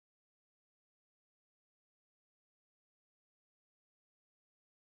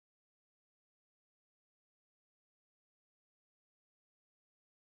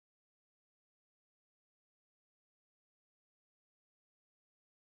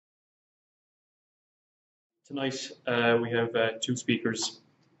Tonight we have two speakers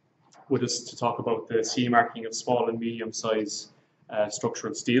with us to talk about the CE marking of small and medium size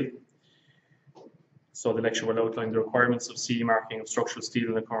structural steel. So the lecture will outline the requirements of CE marking of structural steel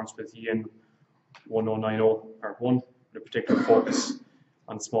in accordance with EN 1090 Part 1, with a particular focus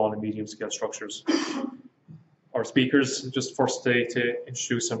on small and medium scale structures. Our speakers, just first to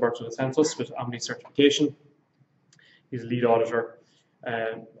introduce Humberto Dos Santos with Omni Certification. He's a lead auditor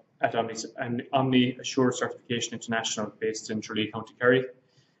at Omni Assured Certification International based in Tralee, County Kerry.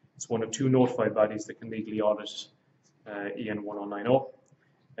 It's one of two notified bodies that can legally audit EN 1090.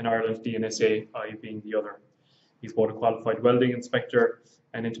 In Ireland, DNSAI being the other. He's both a qualified welding inspector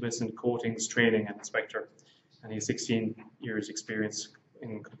and intermittent coatings training and inspector, and he has 16 years experience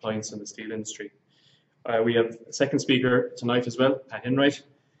in compliance in the steel industry. We have a second speaker tonight as well, Pat Enright,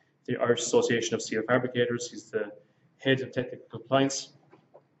 the Irish Association of Steel Fabricators. He's the head of technical compliance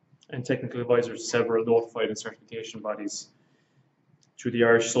and technical advisor to several notified and certification bodies. Through the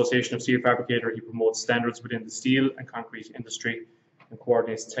Irish Association of Steel Fabricator, he promotes standards within the steel and concrete industry and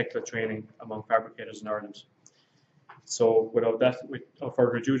coordinates technical training among fabricators in Ireland. So without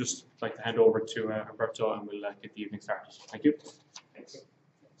further ado, just like to hand over to Humberto, and we'll get the evening started. Thank you. Thanks.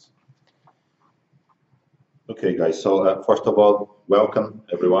 Okay, guys. So first of all, welcome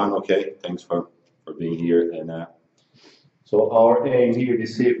everyone. Okay, thanks for being here. And so our aim here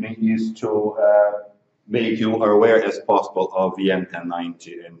this evening is to make you aware as possible of EN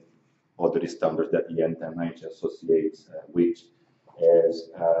 1090 and other standards that EN 1090 associates with, as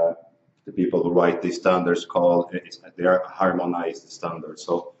the people who write these standards call it, they are harmonized standards.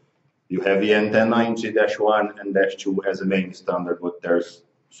 So you have EN 1090-1 and -2 as a main standard, but there's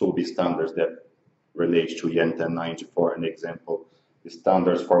sub standards that relate to EN 1090. For an example, the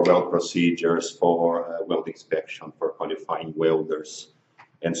standards for weld procedures, for weld inspection, for qualifying welders,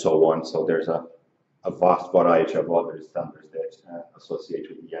 and so on. So there's a vast variety of other standards that associate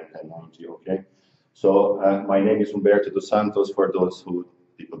with EN 1090. Okay. So my name is Humberto Dos Santos. For those who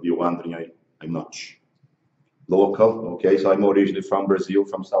people be wondering, I'm not local. Okay. So I'm originally from Brazil,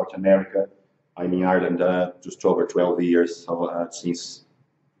 from South America. I'm in Ireland just over 12 years. So since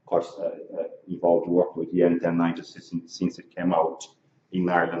involved work with EN 1090 since it came out in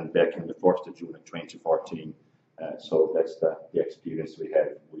Ireland back in the 1st of June of 2014. So that's the experience we have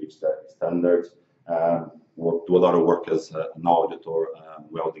with the standards. Do a lot of work as an auditor.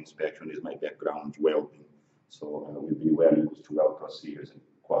 Welding inspection is my background, welding. So we'll be well used to weld procedures and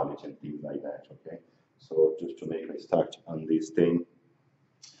quality and things like that. Okay. So just to make a start on this thing.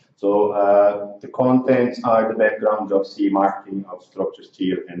 So the contents are the background of CE marking of structural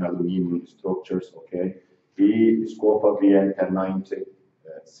steel and aluminum structures. Okay, the scope of the EN 1090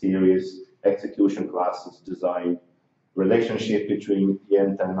 series, execution classes, design, relationship between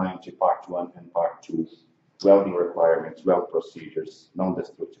EN 1090 Part 1 and Part 2, welding requirements, weld procedures,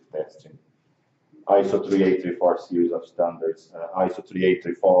 non-destructive testing, ISO 3834 series of standards, ISO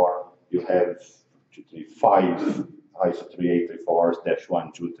 3834. You have 5 ISO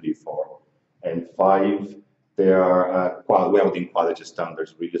 3834-1, 2, 3, 4, and 5. There are welding quality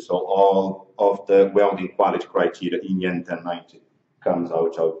standards, really. So all of the welding quality criteria in EN 1090 comes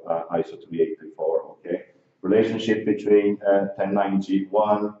out of ISO 3834. Okay. Relationship between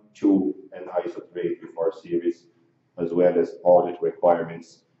 1090-1, 2, and ISO 3834 series, as well as audit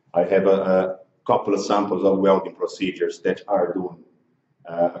requirements. I have a couple of samples of welding procedures that are done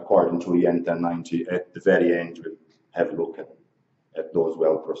according to EN 1090. At the very end, we'll have a look at those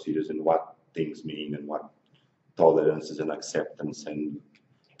weld procedures and what things mean and what tolerances and acceptance and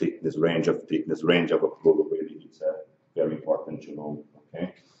thickness, range of approval really is very important to know.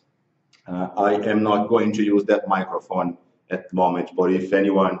 Okay. I am not going to use that microphone at the moment, but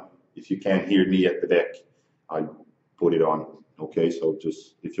if you can't hear me at the back, I'll put it on. Okay. So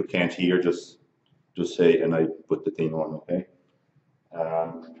just if you can't hear, just say and I put the thing on. Okay.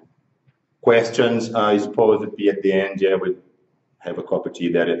 Questions, I suppose, would be at the end. Yeah, we'll have a cup of tea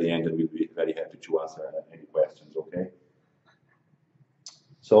there at the end, and we'll be very happy to answer any questions. Okay.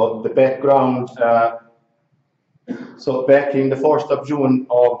 So the background. So back in the 1st of June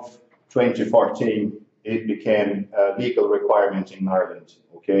of 2014, it became a legal requirement in Ireland.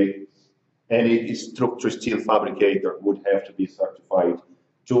 Okay. Any structural steel fabricator would have to be certified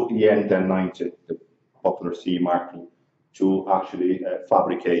to EN 1090, the popular CE marking, to actually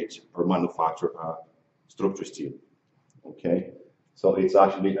fabricate or manufacture structural steel. Okay, so it's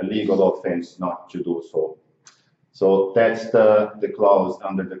actually a legal offense not to do so. So that's the clause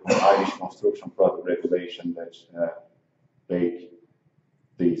under the Irish Construction Product Regulation that make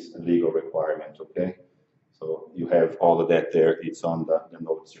this legal requirement. Okay, so you have all of that there. It's on the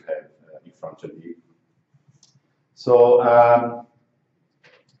notes you have in front of you. So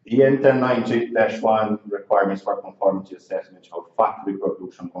EN 1090-1 requirements for conformity assessment of factory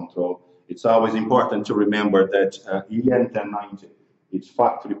production control. It's always important to remember that EN 1090, it's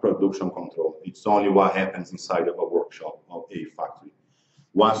factory production control. It's only what happens inside of a workshop of a factory.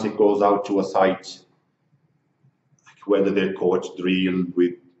 Once it goes out to a site, whether they're coach drill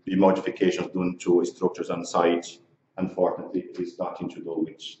with the modifications done to structures on site, unfortunately, it's nothing to do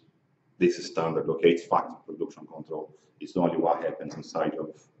with this standard. Okay, it's factory production control. It's only what happens inside of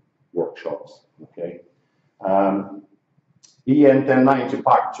workshops. Okay. EN 1090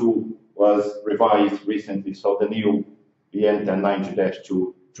 Part 2 was revised recently, so the new EN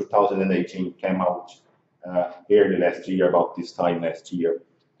 1090-2 2018 came out early last year, about this time last year.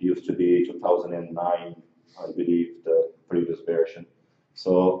 It used to be 2009, I believe, the previous version.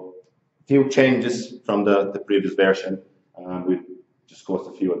 So few changes from the previous version. We'll discuss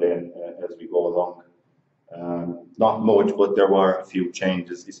a few of them as we go along. Not much, but there were a few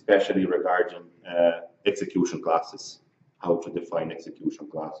changes, especially regarding execution classes, how to define execution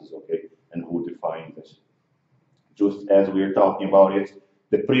classes, okay, and who defines it. Just as we are talking about it,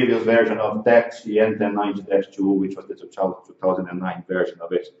 the previous version of that, the EN 1090-2, which was the 2009 version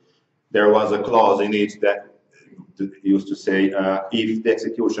of it, there was a clause in it that used to say if the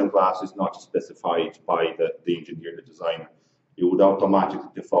execution class is not specified by the engineer, the designer, you would automatically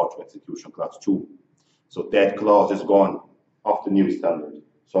default to execution class 2. So that clause is gone off the new standard.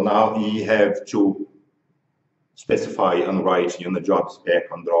 So now you have to specify and write in the job spec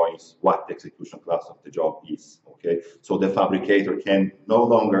on drawings what the execution class of the job is. Okay, so the fabricator can no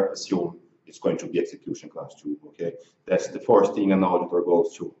longer assume it's going to be execution class 2. Okay, that's the first thing an auditor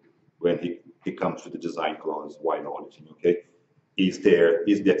goes to when he comes to the design clause while auditing. Okay, is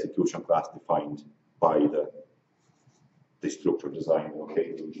the execution class defined by the structure designer?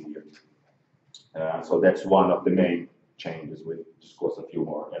 Okay, the engineer. So that's one of the main changes. We'll discuss a few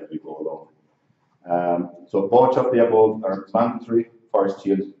more as we go along. So both of the above are mandatory for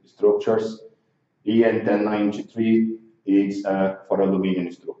steel structures. EN 1093 is for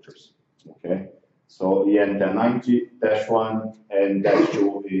aluminium structures. Okay, so EN 1090-1 and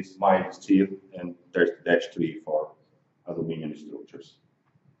 -2 is mild steel, and there's -3 for aluminium structures.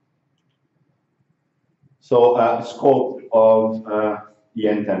 So scope of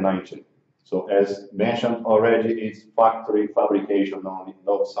EN 1090. So as mentioned already, it's factory fabrication only,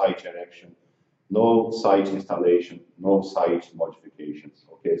 no site erection, no site installation, no site modifications.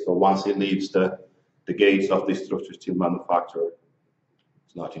 Okay, so once it leaves the gates of the structure steel manufacturer,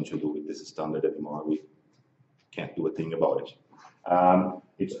 it's nothing to do with this standard anymore. We can't do a thing about it.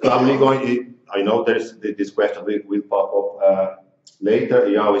 It's probably going, I know there's this question will pop up later,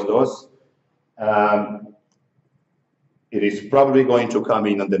 it always does. It is probably going to come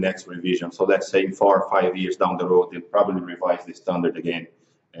in on the next revision. So let's say 4 or 5 years down the road, they'll probably revise the standard again,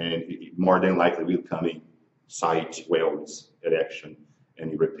 and it more than likely will come in site welds, erection,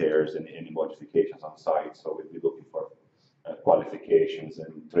 any repairs, and any modifications on site. So we'll be looking for qualifications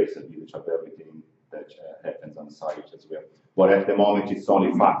and traceability of everything that happens on site as well. But at the moment, it's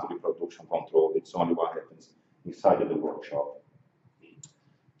only factory production control. It's only what happens inside of the workshop.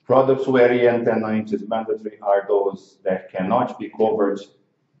 Products where EN 1090 is mandatory are those that cannot be covered,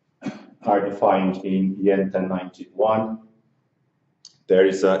 are defined in EN 1091. There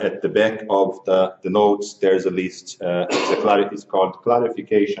is at the back of the notes, there's a list, it's called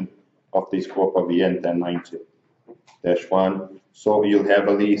clarification of the scope of EN 1090-1. So you'll have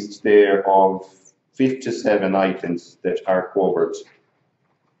a list there of 57 items that are covered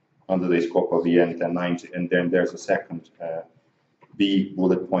under the scope of EN 1090, and then there's a second B,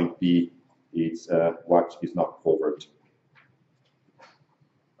 bullet point B, it's what is not covered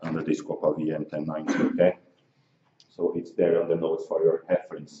under the scope of EN 1090, okay? So it's there on the notes for your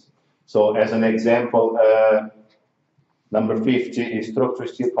reference. So as an example, number 50 is structural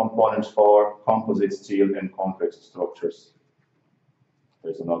steel components for composite steel and concrete structures.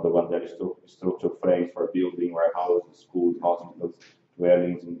 There's another one that is structural frames for building, warehouses, schools, hospitals,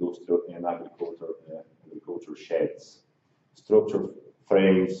 dwellings, industrial and agricultural sheds. Structural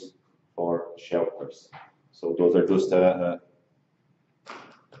frames for shelters. So those are just a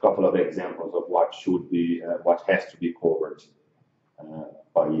couple of examples of what should be, what has to be covered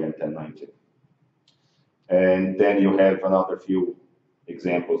by EN 1090. And then you have another few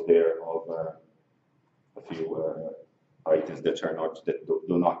examples there of a few items that are not, that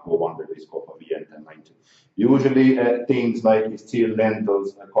do not go under the scope of EN 1090. Usually things like steel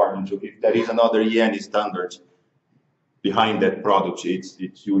lentils, according to, if there is another EN standard behind that product, it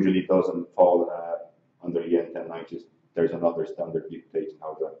usually doesn't fall under EN 1090. There's another standard dictating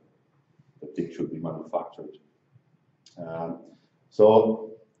how the thing should be manufactured.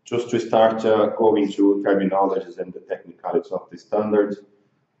 So just to start going through terminologies and the technicalities of the standard.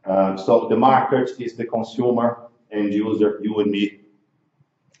 So the market is the consumer, end user, you and me.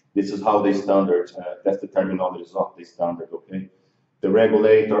 This is how they standard, that's the terminologies of the standard, okay? The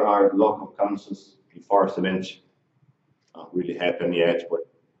regulator are local councils, enforcement, not really happened yet, but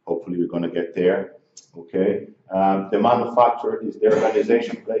hopefully we're gonna get there, okay? The manufacturer is the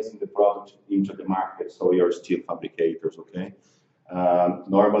organization placing the product into the market, so your steel fabricators, okay?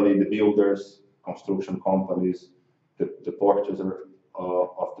 Normally the builders, construction companies, the purchaser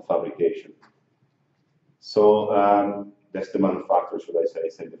of the fabrication. So that's the manufacturer, should I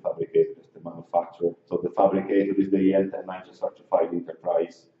say the fabricator is the manufacturer. So the fabricator is the EN 1090 certified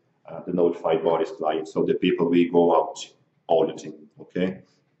enterprise, the notified bodies client, so the people we go out auditing, okay?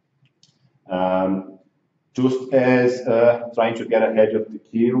 Just as trying to get ahead of the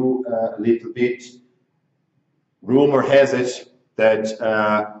queue a little bit, rumor has it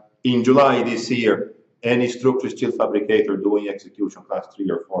that in July this year, any structural steel fabricator doing execution class 3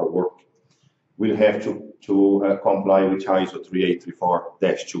 or 4 work will have to comply with ISO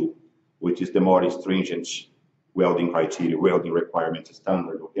 3834-2, which is the more stringent welding criteria, welding requirement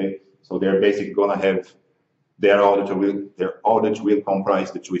standard, okay? So they're basically gonna have their audit will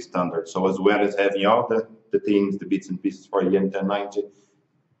comprise the 2 standards. So as well as having all the things, the bits and pieces for EN 1090,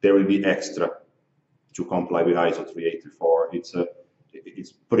 there will be extra to comply with ISO 3834.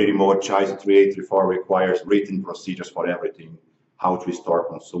 It's pretty much ISO 3834 requires written procedures for everything, how to store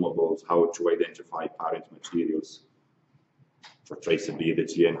consumables, how to identify parent materials for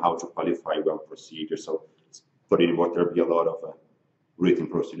traceability, and how to qualify weld procedures. So it's pretty much there'll be a lot of written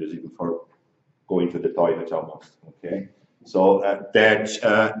procedures even for going to the toilet almost, okay? So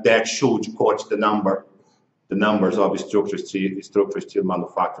that should cut the numbers of structural steel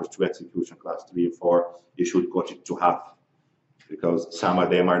manufacturers to execution class 3 and 4. You should cut it to half, because some of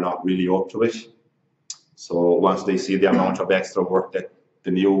them are not really up to it. So once they see the amount of extra work that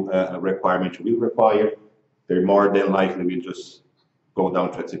the new requirement will require, they're more than likely will just go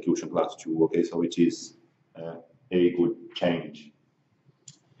down to execution class 2, okay? So it is a good change.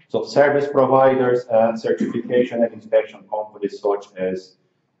 So service providers, certification and inspection companies such as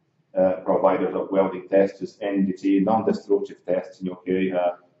providers of welding tests, NDT, non-destructive testing, okay,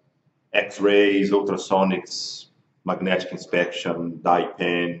 X-rays, ultrasonics, magnetic inspection, dye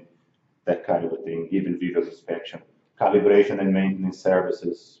pen, that kind of a thing, even visual inspection, calibration and maintenance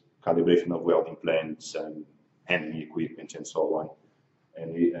services, calibration of welding plants and handling equipment and so on,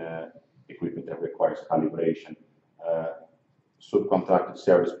 any equipment that requires calibration, subcontracted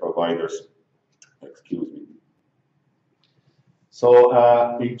service providers, excuse me.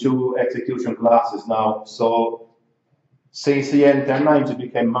 So into execution classes now. So since the EN 1090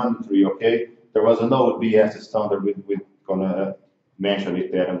 became mandatory, okay, there was an old BS standard. We're gonna mention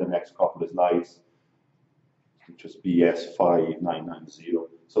it there in the next couple of slides, which was BS 5990.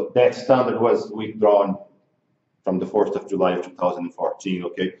 So that standard was withdrawn from the 1st of July of 2014,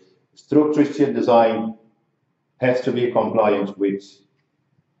 okay. Structural steel design has to be compliant with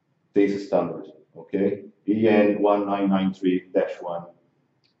this standard, okay. EN 1993-1,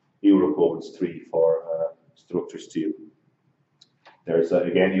 Eurocodes 3 for structural steel. There's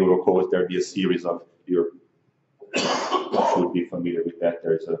again Eurocodes. There'll be a series of you should be familiar with that.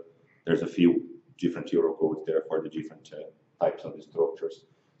 There's a few different Eurocodes there for the different types of the structures.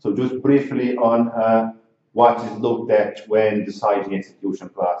 So just briefly on what is looked at when deciding execution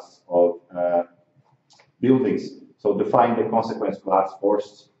class of buildings. So define the consequence class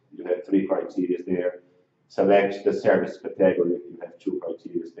first. You have 3 criteria there. Select the service category. You have 2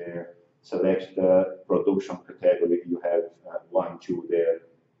 criteria there. Select the production category. You have 1, 2 there.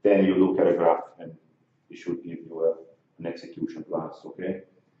 Then you look at a graph, and it should give you an execution class. Okay.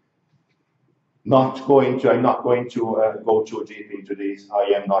 I'm not going to go too deep into this.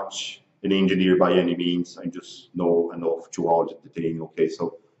 I am not an engineer by any means. I just know enough to audit the thing. Okay,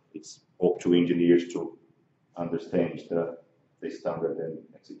 so it's up to engineers to understand the standard and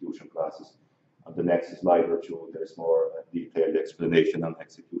execution classes. On the next slide or 2, there's more detailed explanation on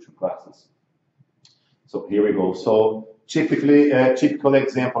execution classes. So here we go. So typically, typical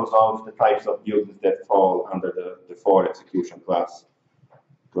examples of the types of buildings that fall under the 4 execution classes,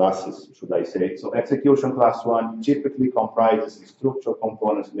 should I say. So execution class 1 typically comprises structural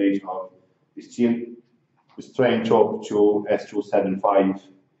components made of steel strength up to S275.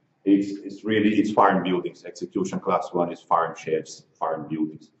 It's farm buildings. Execution class 1 is farm sheds, farm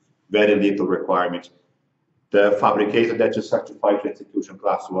buildings. Very little requirement. The fabricator that is certified to execution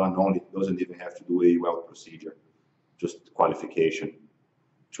class 1 only doesn't even have to do a weld procedure, just qualification.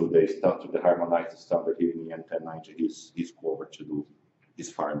 to the harmonized standard here in EN 1090, he's covered to do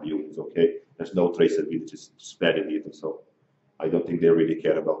his farm buildings, okay? There's no traceability, it's very little, so I don't think they really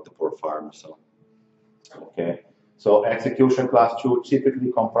care about the poor farmer, so, okay? So execution class 2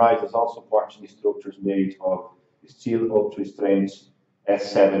 typically comprises also partially structures made of steel up to strength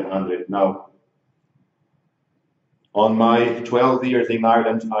S700. Now, on my 12 years in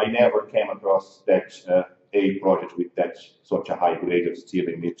Ireland, I never came across that a project with that such a high grade of steel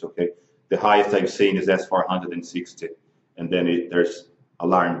in it, okay? The highest I've seen is S460, and then there's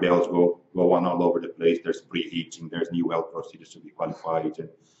alarm bells go on all over the place, there's preheating, there's new well procedures to be qualified, and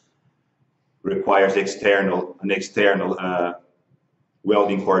requires an external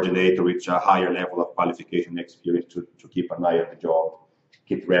welding coordinator with a higher level of qualification experience to keep an eye on the job,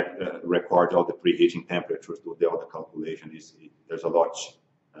 record all the preheating temperatures, do all the calculations. There's a lot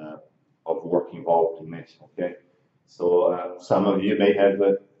of work involved in it, okay? So some of you may have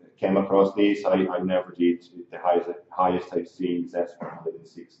came across this. I never did. The highest I've seen is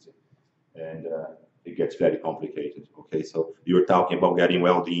S460, and it gets very complicated, okay? So you're talking about getting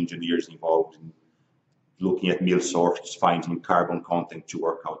welding engineers involved in looking at mill sorts, finding carbon content to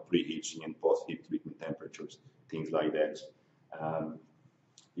work out preheating and post-heat treatment temperatures, things like that.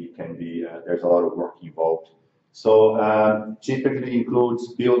 It can be, there's a lot of work involved. So typically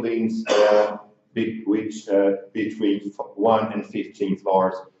includes buildings which between 1 and 15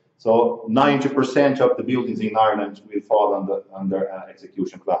 floors. So 90% of the buildings in Ireland will fall under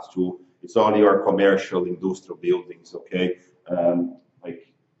execution class 2. It's only our commercial industrial buildings, okay?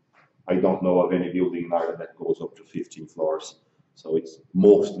 Like, I don't know of any building in Ireland that goes up to 15 floors. So it's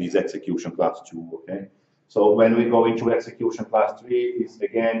mostly is execution class 2, okay? So when we go into execution class 3,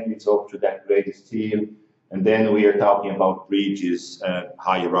 it's up to that grade steel. And then we are talking about bridges,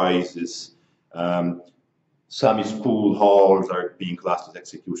 high rises. Some school halls are being classed as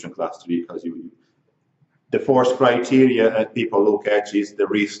execution class 3 because the first criteria people look at is the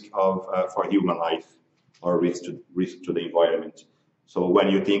risk for human life or risk to the environment. So when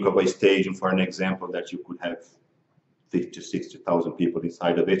you think of a stadium, for an example, that you could have 50 to 60,000 people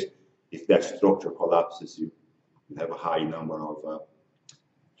inside of it, if that structure collapses, you have a high number of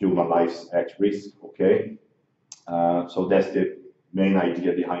human lives at risk, okay? So that's the main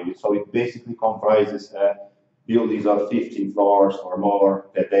idea behind it. So it basically comprises buildings of 15 floors or more,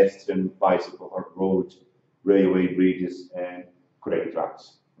 pedestrian, bicycle or road, railway bridges, and crane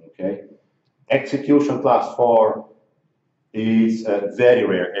tracks, okay? Execution class 4 is very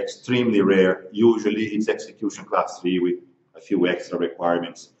rare, extremely rare. Usually it's execution class 3 with a few extra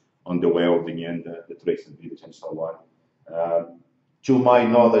requirements on the welding and the traceability and so on. To my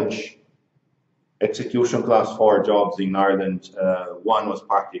knowledge, execution class 4 jobs in Ireland, one was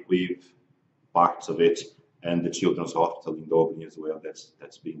partly with parts of it, and the Children's Hospital in Dublin as well,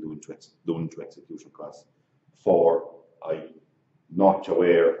 that's been doing to execution class 4. I'm not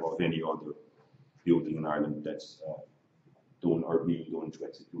aware of any other building in Ireland that's doing or being done to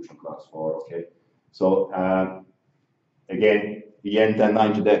execution class 4, okay? So again, the EN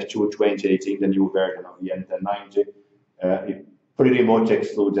 1090-2 2018, the new version of the EN 1090, it pretty much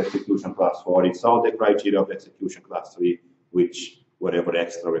excludes execution class 4. It's all the criteria of execution class 3, which whatever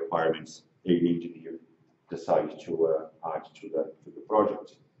extra requirements an engineer decides to add to the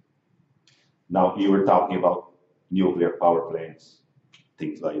project. Now, you were talking about nuclear power plants,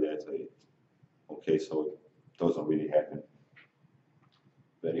 things like that. Okay, so it doesn't really happen.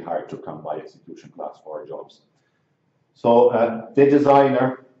 Very hard to come by execution class 4 jobs. So the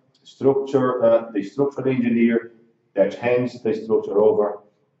designer, the structural engineer that hands the structure over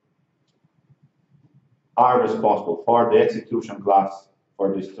are responsible for the execution class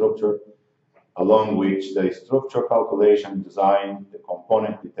for the structure, along with the structure calculation, design, the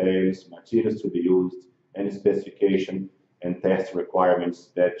component details, materials to be used, any specification and test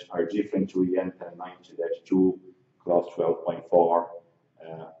requirements that are different to EN 1090-2, clause 12.4,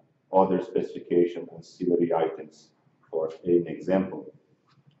 other specification ancillary items, for an example.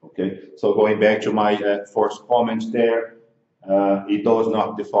 Okay, so going back to my first comment there, it does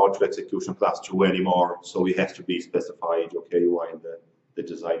not default to execution class 2 anymore, so it has to be specified, okay, while the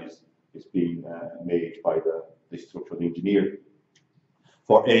design is being made by the structural engineer.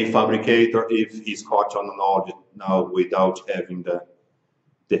 For a fabricator, if he's caught on an audit now without having the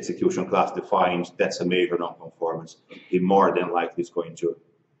execution class defined, that's a major non-conformance. He more than likely is going to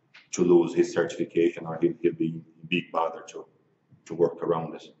lose his certification, or he'll be in big bother to work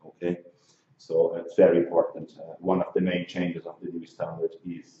around it, okay? So it's very important. One of the main changes of the new standard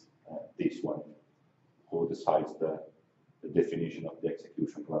is this one, who decides the definition of the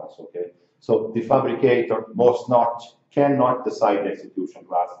execution class, okay? So the fabricator cannot decide the execution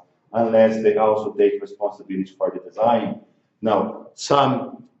class unless they also take responsibility for the design. Now,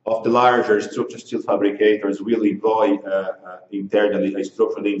 some of the larger structural steel fabricators will employ internally a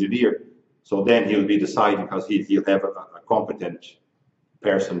structural engineer. So then he'll be deciding because he'll have a competent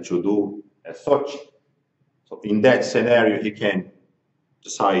person to do as such. So in that scenario, he can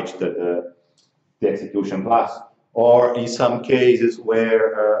decide the execution class. Or in some cases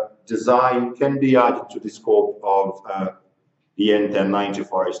where design can be added to the scope of the N1090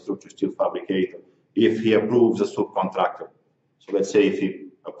 for a structural steel fabricator if he approves a subcontractor. So let's say if he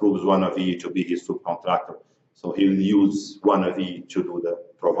approves one of you to be his subcontractor, so he'll use one of you to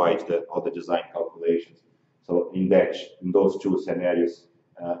provide all the design calculations. So in those two scenarios,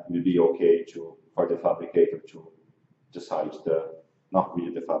 it will be okay for the fabricator to decide not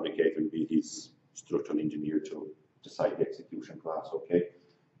really the fabricator, will be his structural engineer to decide the execution class, okay?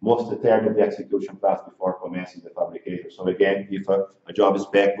 Most determine the execution class before commencing the fabricator. So again, if a job is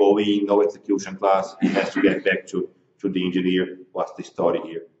back going, no execution class, he has to get back to the engineer. What's the story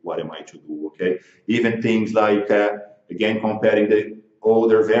here? What am I to do, okay? Even things like, again, comparing the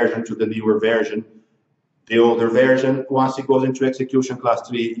older version to the newer version. The older version, once it goes into execution class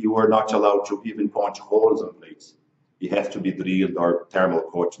 3, you are not allowed to even punch holes on plates. It has to be drilled or thermal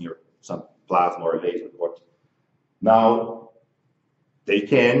coating or some plasma or laser coating. Now, they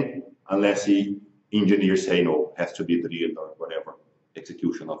can, unless the engineers say no, has to be drilled or whatever,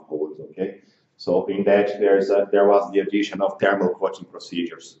 execution of holes, okay? So in that, there was the addition of thermal coating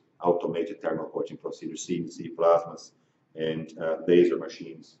procedures, automated thermal coating procedures, CNC plasmas, and laser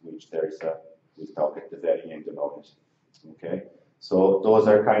machines, which we'll talk at the very end about it, okay? So those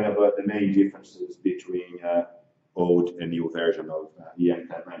are kind of the main differences between old and new version of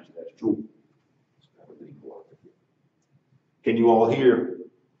EN1090-2. Can you all hear?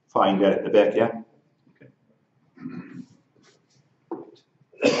 Fine, that at the back, yeah? Okay.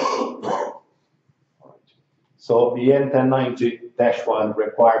 So the EN1090-1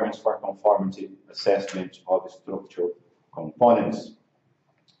 requirements for conformity assessment of the structural components.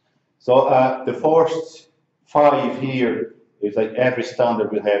 So the first 5 here is like every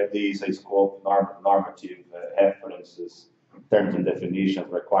standard will have these scope, normative references, terms and definitions,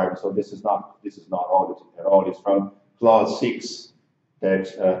 requirements. So this is not auditing at all. It's from clause 6 that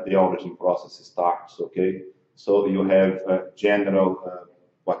the auditing process starts. Okay, so you have general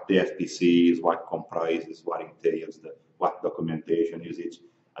what the FPC is, what comprises, what entails, what documentation is it,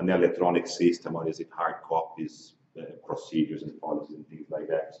 an electronic system, or is it hard copies, procedures and policies and things like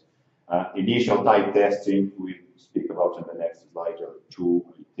that. Initial type testing, we speak about in the next slide or 2,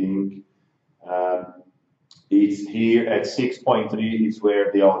 I think. It's here at 6.3 is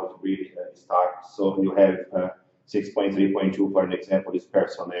where the audit really starts. So you have 6.3.2, for an example, is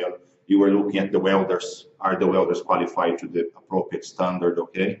personnel. You were looking at the welders. Are the welders qualified to the appropriate standard,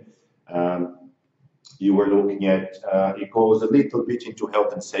 okay? You were looking at, it goes a little bit into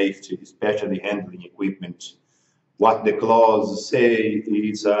health and safety, especially handling equipment. What the clause say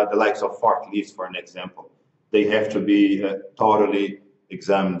is the likes of forklifts, for an example. They have to be thoroughly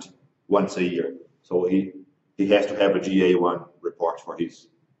examined once a year. So he has to have a GA1 report for his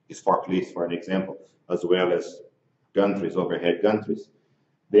forklifts, for an example, as well as gantries, overhead gantries.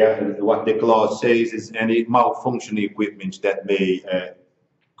 What the clause says is any malfunctioning equipment that may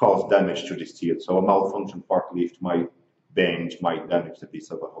cause damage to the steel. So a malfunction forklift might bend, might damage the piece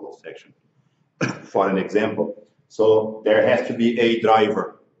of a hollow section, for an example. So there has to be a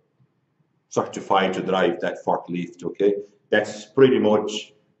driver certified to drive that forklift, okay? That's pretty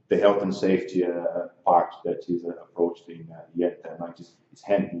much the health and safety part that is approached in the EN1090. It's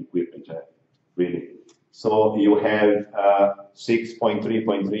handling equipment, really. So you have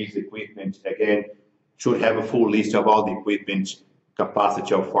 6.3.3 equipment, again, should have a full list of all the equipment,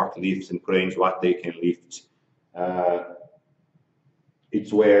 capacity of forklifts and cranes, what they can lift.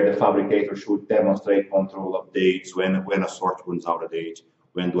 It's where the fabricator should demonstrate control of dates, when a sort runs out of date,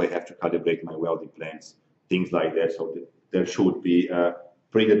 when do I have to calibrate my welding plans, things like that. So there should be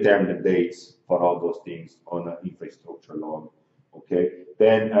predetermined dates for all those things on an infrastructure log. Okay,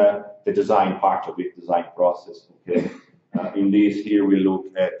 then the design part of it, design process. Okay, in this here we look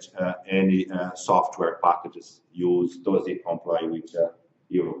at any software packages used. Does it comply with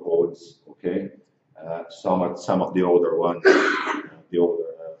Euro codes? Okay, some of the older ones, the older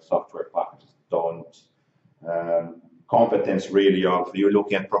software packages don't. Competence really of you're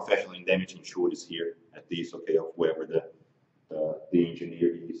looking at professional indemnity insurance here at least. Okay, of whoever the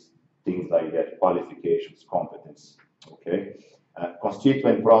engineer is, things like that, qualifications, competence. Okay.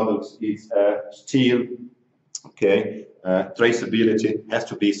 Constituent products is steel, okay, Traceability has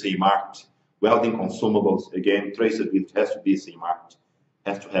to be CE marked. Welding consumables, again, traceability has to be CE marked.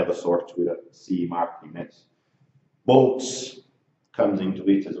 Has to have a sort with a CE mark in it. Bolts comes into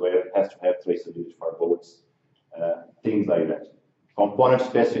it as well, has to have traceability for bolts, things like that. Component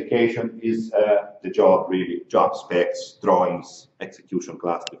specification is the job really, job specs, drawings, execution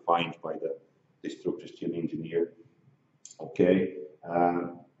class defined by the structural steel engineer. Okay.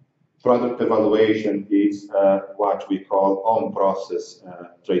 Product evaluation is what we call on-process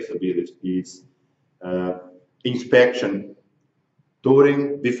traceability. It's inspection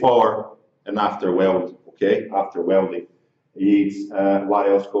during, before, and after weld. Okay, after welding. It's what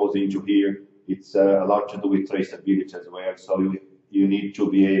else goes into here. It's a lot to do with traceability as well. So you need to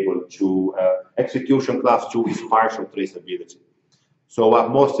be able to execution class 2 is partial traceability. So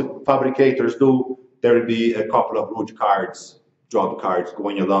what most fabricators do, there will be a couple of root cards, job cards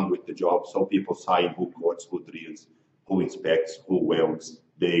going along with the job. So people sign who codes, who drills, who inspects, who welds,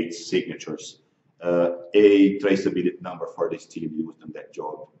 dates, signatures, a traceability number for the steel used on that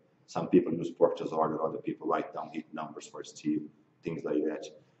job. Some people use purchase order, other people write down heat numbers for steel, things like that.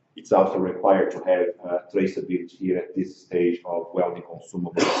 It's also required to have traceability here at this stage of welding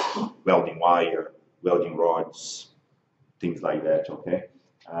consumables, welding wire, welding rods, things like that, okay?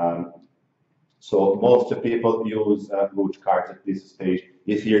 So most people use root cards at this stage.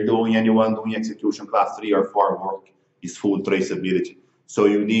 If you're doing anyone doing execution class 3 or 4 work, it's full traceability. So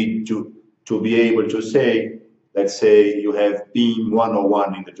you need to be able to say, let's say you have beam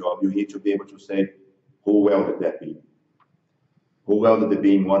 101 in the job, you need to be able to say who welded that beam, who welded the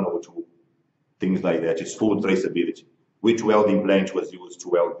beam 102, things like that. It's full traceability. Which welding branch was used to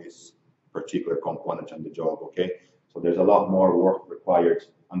weld this particular component on the job, okay? So there's a lot more work required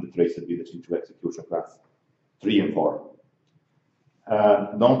on the traceability into execution class 3 and 4.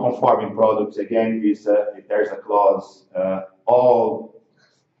 Non-conforming products, again, is there's a clause, all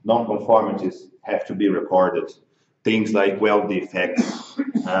non-conformities have to be recorded. Things like weld defects,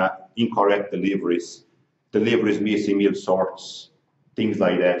 incorrect deliveries, deliveries missing mill sorts, things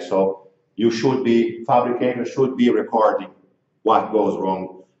like that. So you should be, fabricators should be recording what goes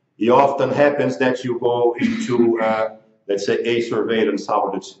wrong. It often happens that you go into, let's say, a surveillance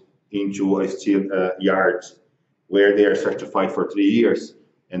audit into a steel yard where they are certified for 3 years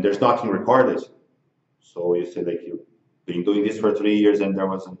and there's nothing recorded. So you say, like, you've been doing this for 3 years and there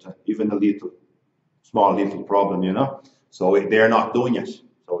wasn't even a small little problem, you know? So they're not doing it.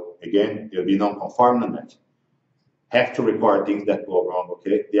 So again, there'll be non-conforming on that. Have to record things that go wrong,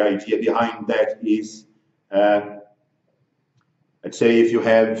 okay? The idea behind that is, let's say if you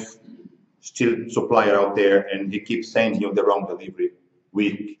have steel supplier out there and he keeps sending you the wrong delivery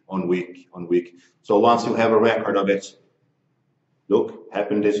week on week on week. So once you have a record of it, look,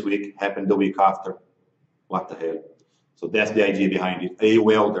 happened this week, happened the week after, what the hell? So that's the idea behind it. A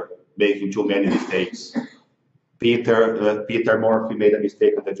welder making too many mistakes. Peter Murphy made a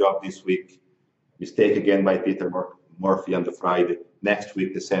mistake on the job this week. Mistake again by Peter Murphy on the Friday. Next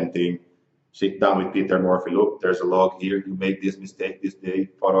week, the same thing. Sit down with Peter Murphy. Look, there's a log here. You made this mistake this day.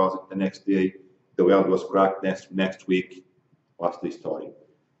 Follows it the next day. The weld was cracked next week. What's the story?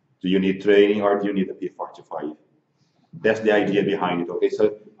 Do you need training or do you need a P45? That's the idea behind it. Okay,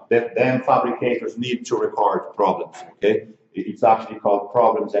 so then fabricators need to record problems. Okay, it's actually called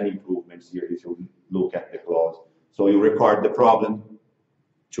problems and improvements here. If you look at the clause, so you record the problem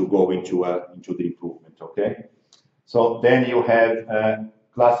to go into the improvement. Okay, so then you have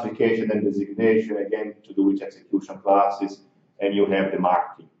classification and designation, again to do with execution classes, and you have the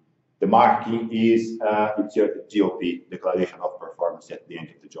marking. The marking is it's your GOP, Declaration of Performance, at the end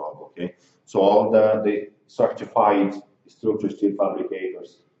of the job. Okay, so all the certified structural steel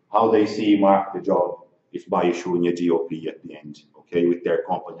fabricators, how they see mark the job is by issuing a GOP at the end. Okay, with their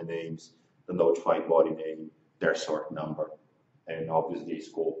company names, the notified body name, their sort number, and obviously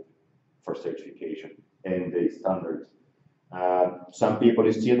scope for certification and the standards. Some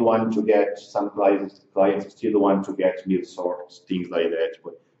people still want to get, some clients still want to get mill sorts, things like that.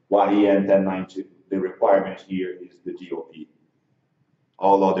 But what he and 1090, the requirement here is the GOP.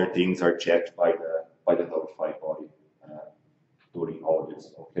 All other things are checked by the notified body during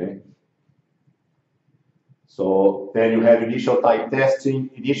audits. Okay. So then you have initial type testing.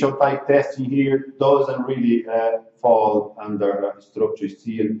 Initial type testing here doesn't really fall under structural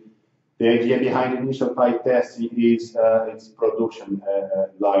steel. The idea behind initial type testing is it's production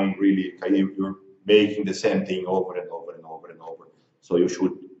line really. You're making the same thing over and over and over and over. So you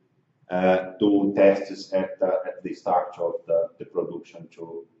should do tests at the start of the production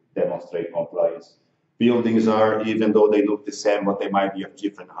to demonstrate compliance. Buildings are, even though they look the same, but they might be of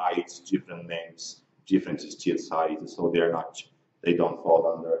different heights, different names, different steel sizes, so they don't fall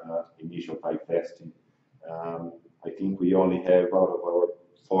under initial type testing. I think we only have out of our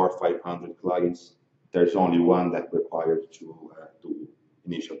 400 or 500 clients, there's only one that requires to do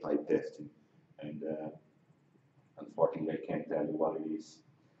initial type testing, and unfortunately I can't tell you what it is.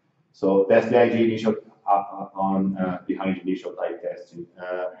 So that's the idea initial behind initial type testing.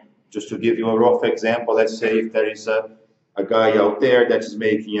 Just to give you a rough example, let's say if there is a guy out there that's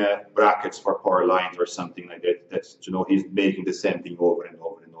making brackets for power lines or something like that. That's, you know, he's making the same thing over and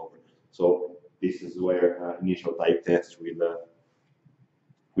over and over. So this is where initial type test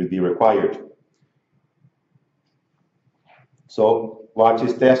will be required. So what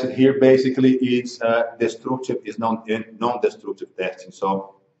is tested here basically is destructive, is non-destructive testing.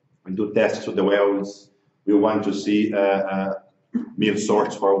 So we do tests to the welds. We want to see mill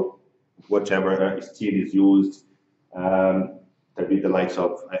sorts for whichever steel is used. There'll be the likes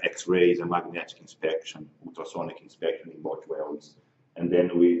of X-rays and magnetic inspection, ultrasonic inspection in both welds. And then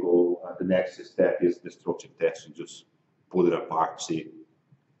we go, the next step is destructive testing, just pull it apart, see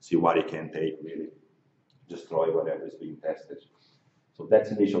what it can take, really. Destroy whatever is being tested. So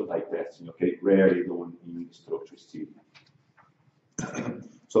that's initial type testing, okay? Rarely done in structural steel.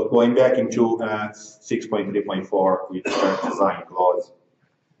 So going back into 6.3.4 with our design clause.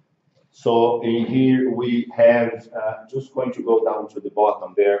 So in here we have, just going to go down to the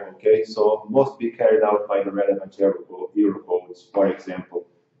bottom there, okay? So must be carried out by the relevant Euro codes. For example,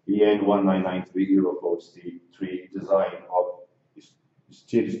 EN 1993 Euro Code 3 design of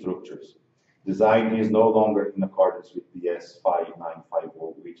steel structures. Design is no longer in accordance with BS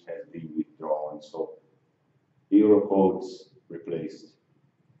 5950, which has been withdrawn. So Euro codes replaced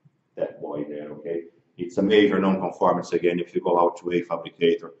that boy there, okay? It's a major non-conformance again if you go out to a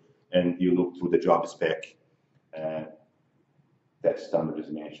fabricator and you look through the job spec, that standard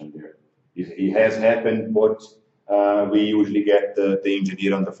is mentioned there. It has happened, but we usually get the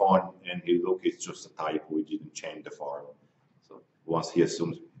engineer on the phone and he look, it's just a typo, we didn't change the form. So once he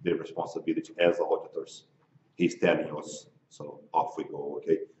assumes the responsibility as auditors, he's telling us, so off we go,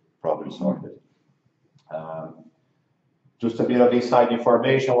 okay? Problem sorted. Just a bit of inside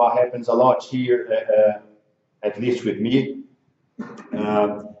information, what happens a lot here, at least with me,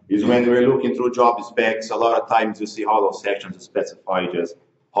 is when we're looking through job specs, a lot of times you see hollow sections specified as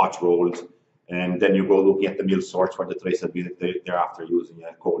hot rolls, and then you go looking at the mill sorts for the traceability thereafter using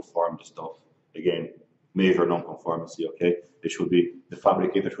a code form the stuff. Again, major non-conformity, okay? The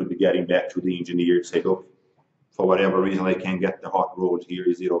fabricator should be getting back to the engineer, say, look, for whatever reason I can't get the hot rolled here,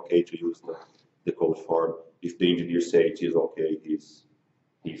 is it okay to use the code form? If the engineer says it is okay, he's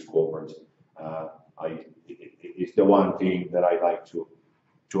covered. It's the one thing that I like to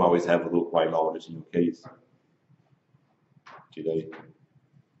always have a look while auditing your case. Today.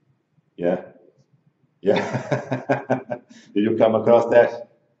 Yeah? Yeah? Did you come across that?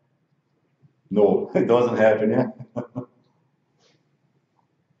 No, it doesn't happen, yeah?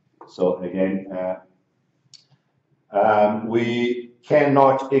 So again, we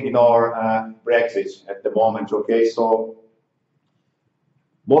cannot ignore Brexit at the moment, okay? So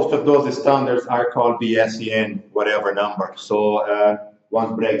most of those standards are called BSEN, whatever number. So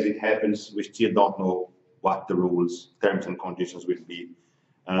once Brexit happens, we still don't know what the rules, terms and conditions will be.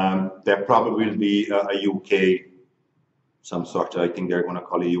 There probably will be a UK, some sort of, I think they're going to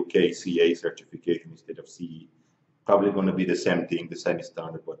call it UK CA certification instead of CE. Probably going to be the same thing, the same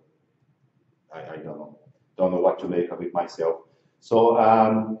standard, but I don't know. Don't know what to make of it myself.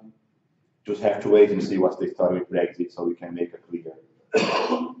 So just have to wait and see what's the story with Brexit so we can make a clear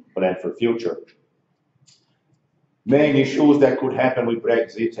plan for future. Main issues that could happen with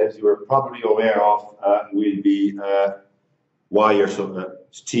Brexit, as you are probably aware of, will be wires of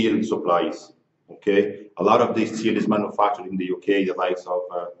steel supplies. Okay, a lot of this steel is manufactured in the UK, the likes of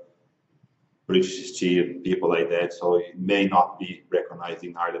British Steel, people like that. So it may not be recognized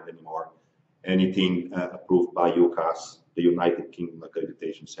in Ireland anymore. Anything approved by UCAS, the United Kingdom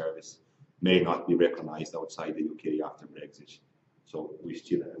Accreditation Service, may not be recognized outside the UK after Brexit. So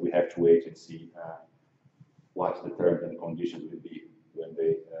we have to wait and see what the terms and conditions will be when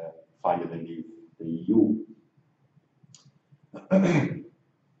they finally leave the EU.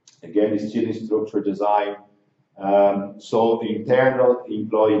 Again, it's still in structure design. So the internal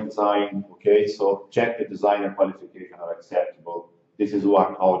employee design, okay, so check the design and qualification are acceptable. This is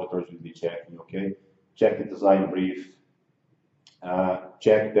what auditors will be checking, okay? Check the design brief,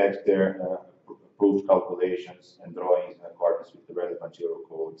 check that their approved calculations and drawings in accordance with the relevant Euro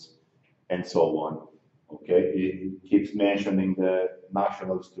codes, and so on. Okay, it keeps mentioning the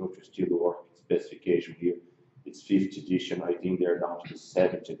National Structure Steelwork specification here. It's 5th edition. I think they're down to the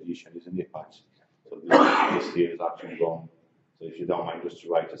 7th edition, isn't it, Pat? So this here is actually wrong. So if you don't mind just to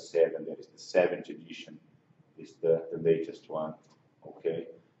write a 7, that is the 7th edition, is the latest one, okay?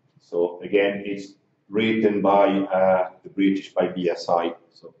 So again, it's written by the British, by BSI,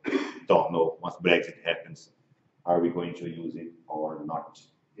 so don't know once Brexit happens, are we going to use it or not?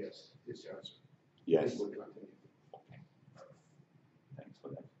 Yes, it's the answer. Yes. We'll continue. Okay. Thanks for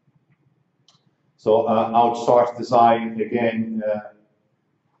that. So outsourced design, again,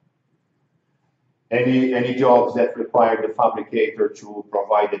 any jobs that require the fabricator to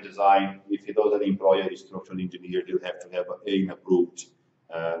provide the design, if he doesn't employ a structural engineer, he'll have to have an approved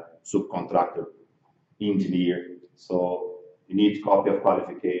subcontractor engineer. So you need copy of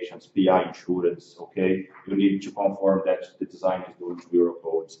qualifications, PI insurance, okay? You need to confirm that the design is doing to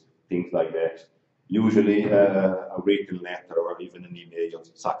Eurocodes, things like that. Usually a written letter or even an email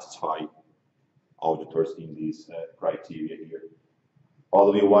satisfy auditors in these criteria here.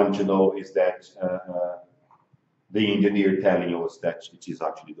 All we want to know is that the engineer telling us that it is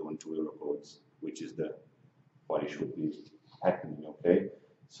actually doing to Eurocodes, which is what it should be happening, okay?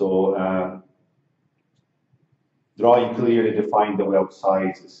 So drawing clearly define the weld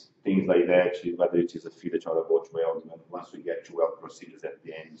sizes, things like that, whether it is a fillet or a butt weld. And once we get to weld procedures at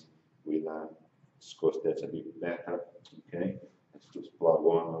the end, we'll discuss that a bit better, okay? Let's just plug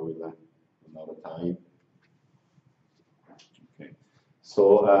on with another time. Okay.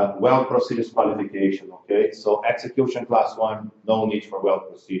 So weld procedures qualification, okay? So execution class 1, no need for weld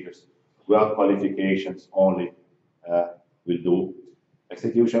procedures. Weld qualifications only will do.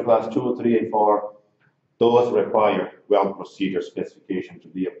 Execution class 2, 3, and 4, those require weld procedure specification to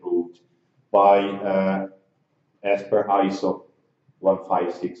be approved by, as per ISO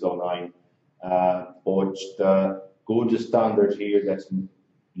 15609. But the good standard here that's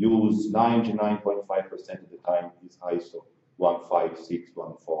used 99.5% of the time is ISO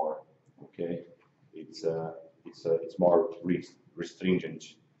 15614. Okay, it's more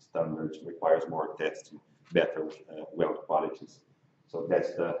restringent standard, requires more testing, better weld qualities. So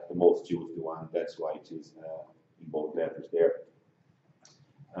that's the most used one. That's why it is in bold letters there.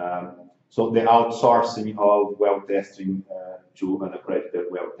 So the outsourcing of weld testing to an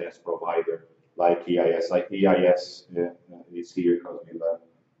accredited weld test provider like EIS. Like EIS is here because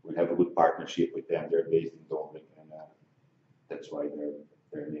we'll have a good partnership with them. They're based in Dublin, and that's why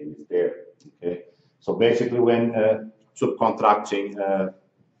their name is there. Okay. So basically, when subcontracting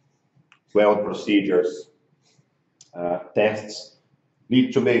weld procedures tests,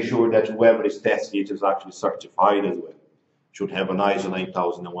 need to make sure that whoever is testing it is actually certified as well. Should have an ISO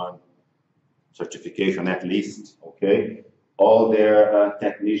 9001 certification at least, okay? All their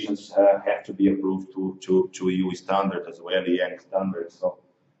technicians have to be approved to EU standard as well, EN standard. So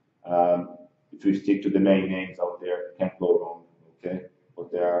if we stick to the main names out there, can't go wrong, okay? But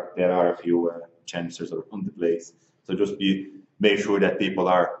there are a few chances around the place. So just make sure that people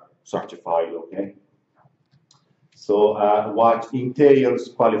are certified, okay? So what entails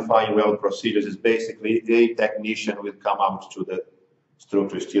qualifying weld procedures is basically a technician will come out to the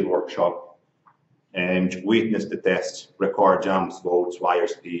structural steel workshop and witness the test, record jumps, volts, wire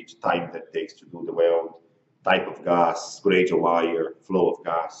speed, time that takes to do the weld, type of gas, grade of wire, flow of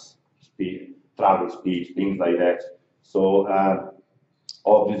gas, speed, travel speed, things like that. So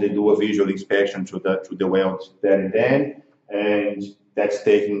obviously do a visual inspection to the weld there and then, and that's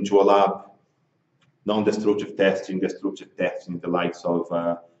taken to a lab. Non-destructive testing, destructive testing, the likes of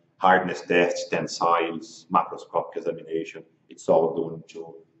hardness tests, tensiles, macroscopic examination, it's all done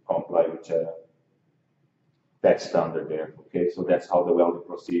to comply with that standard there, okay? So that's how the welding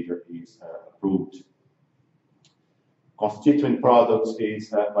procedure is approved. Constituent products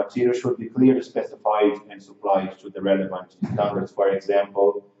is material should be clearly specified and supplied to the relevant standards. For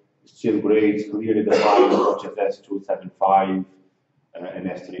example, steel grades clearly defined, such as S275 and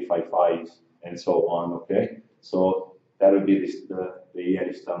S355. And so on, okay? So that will be the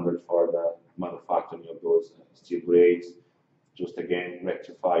yearly standard for the manufacturing of those steel grades. Just again,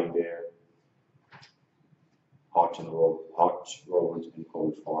 rectifying their hot rolled and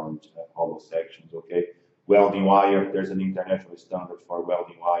cold formed hollow sections, okay? Welding wire, there's an international standard for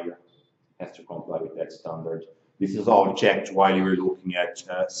welding wire, has to comply with that standard. This is all checked while you're looking at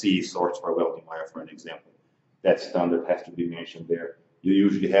CE sorts for welding wire, for an example. That standard has to be mentioned there. You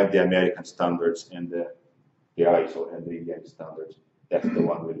usually have the American standards and the ISO and the Indian standards. That's the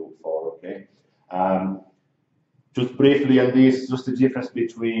one we look for, okay? Just briefly on this, just the difference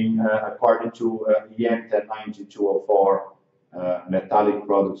between, according to EN 10204, metallic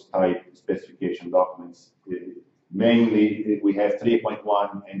products type specification documents. Mainly, we have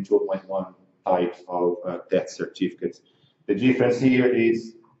 3.1 and 2.1 types of test certificates. The difference here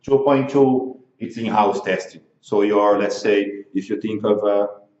is 2.2 it's in-house testing. So you're, let's say, if you think of a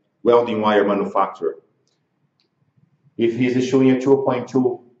welding wire manufacturer, if he's issuing a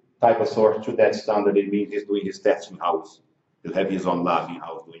 2.2 type of sort to that standard, it means he's doing his tests in-house. He'll have his own lab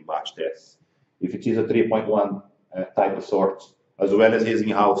in-house doing batch tests. If it is a 3.1 type of sort, as well as his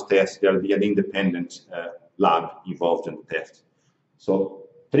in-house test, there'll be an independent lab involved in the test. So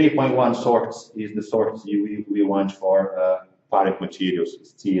 3.1 sorts is the sorts we want for parent materials,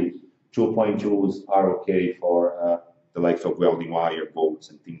 steel. 2.2s are okay for the likes of welding wire, bolts,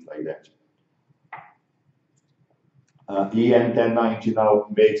 and things like that. EN 1090 now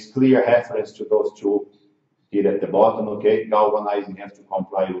makes clear reference to those two here at the bottom, okay? Galvanizing has to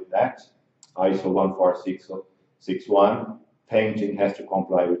comply with that, ISO 14661. Painting has to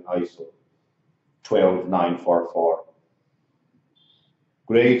comply with ISO 12944.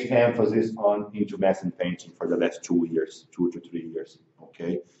 Great emphasis on intumescent painting for the last 2 years, 2 to 3 years,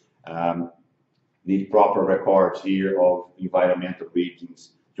 okay? The proper records here of environmental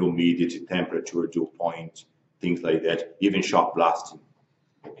readings, humidity, temperature, dew point, things like that, even shock blasting,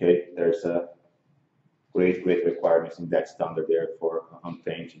 okay? There's a great requirements in that standard there for on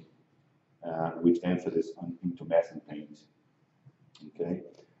painting, with emphasis on intumescent paint, okay?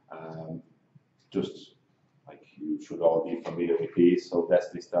 Just like you should all be familiar with this, so that's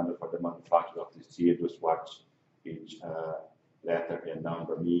the standard for the manufacture of this steel. Just watch each letter and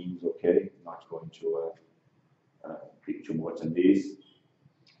number means, okay? Not going to pick too much on this.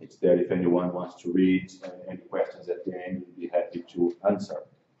 It's there if anyone wants to read. Any questions at the end, we'll be happy to answer.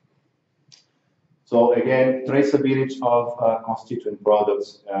 So again, traceability of constituent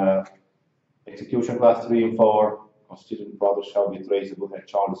products. Execution class 3 and 4, constituent products shall be traceable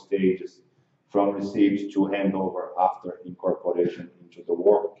at all stages from receipt to handover after incorporation into the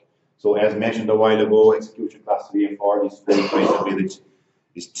work. So as mentioned a while ago, execution class 3 and 4 is full traceability.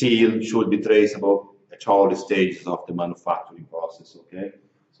 Steel should be traceable at all the stages of the manufacturing process, okay?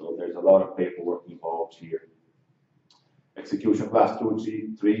 So there's a lot of paperwork involved here. Execution class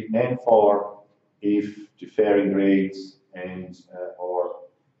 2, 3, and 4, if differing grades and or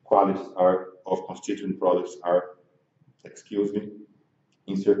qualities are of constituent products are,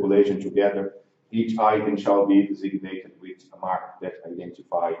 in circulation together, each item shall be designated with a mark that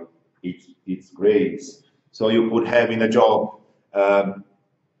identifies its grades. So you could have in a job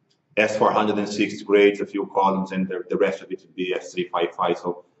S460 grades, a few columns, and the rest of it would be S355.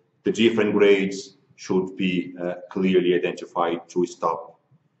 So the different grades should be clearly identified to stop.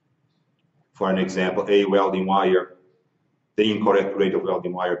 For an example, a welding wire, the incorrect grade of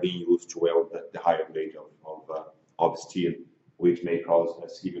welding wire being used to weld the higher grade of steel, which may cause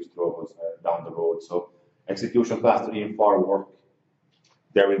serious troubles down the road. So execution class 3 and 4 work,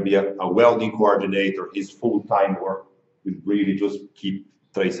 there will be a welding coordinator. His full-time work will really just keep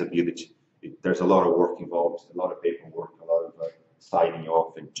traceability. There's a lot of work involved, a lot of paperwork, a lot of signing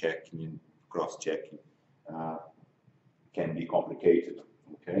off and checking and cross-checking. Can be complicated,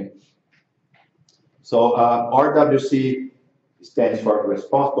 okay? So RWC stands for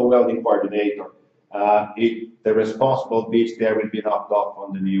Responsible Welding Coordinator. The responsible bit there will be knocked off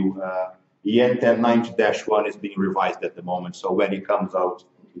on the new EN 1090-1 is being revised at the moment. So when it comes out,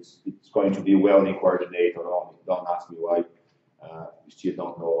 it's going to be welding coordinator only. Don't ask me why. We still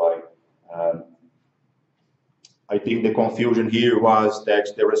don't know why. I think the confusion here was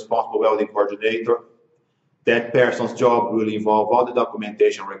that the responsible welding coordinator, that person's job will involve all the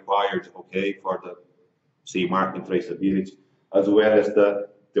documentation required, okay, for the CE mark and traceability, as well as the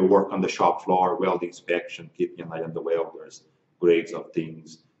work on the shop floor, welding inspection, keeping an eye on the welders, grades of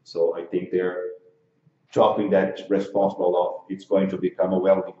things. So I think they're chopping that responsible off. It's going to become a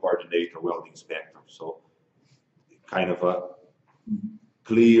welding coordinator, welding inspector. So kind of a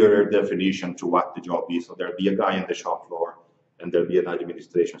clear definition to what the job is. So there'll be a guy on the shop floor and there'll be an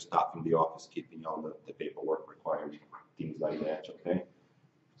administration staff in the office keeping all the paperwork required, things like that, okay?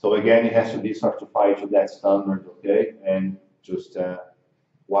 So again, it has to be certified to that standard, okay? And just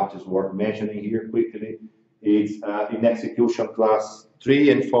what is worth mentioning here quickly is in execution class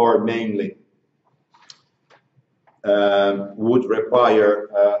 3 and 4 mainly would require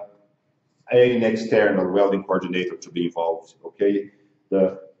an external welding coordinator to be involved, okay?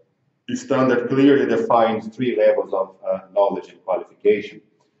 The standard clearly defines 3 levels of knowledge and qualification.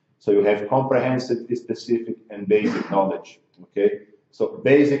 So you have comprehensive, specific, and basic knowledge, okay? So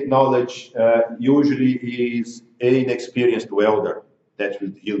basic knowledge usually is an experienced welder that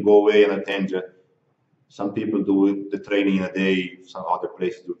he'll go away and attend. Some people do the training in a day, some other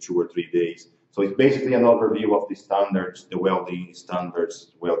places do 2 or 3 days. So it's basically an overview of the standards, the welding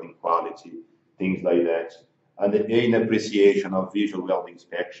standards, welding quality, things like that. And an appreciation of visual welding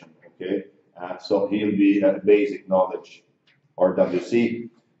inspection, okay? So he'll be basic knowledge or WC.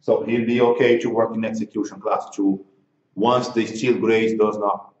 So he'll be okay to work in execution class 2 once the steel grades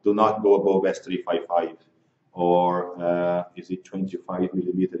do not go above S355 or is it 25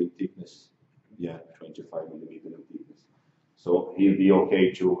 millimeter in thickness? Yeah, 25 millimeter in thickness. So he'll be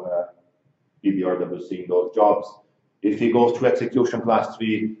okay to be the RWC in those jobs. If he goes to execution class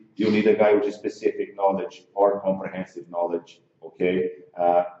 3, you need a guy with specific knowledge or comprehensive knowledge, okay?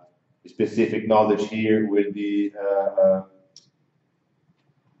 Specific knowledge here will be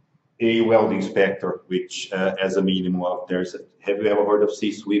a weld inspector, which as a minimum of have you ever heard of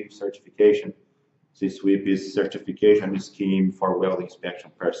C-SWIP certification? C-SWIP is certification scheme for weld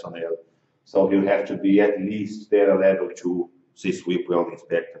inspection personnel. So he'll have to be at least there a level 2 C-SWIP weld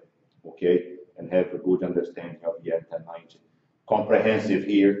inspector, okay? And have a good understanding of the N1090. Comprehensive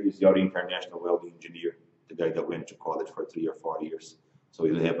here is your international welding engineer, the guy that went to college for 3 or 4 years. So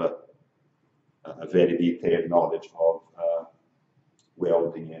he'll have a very detailed knowledge of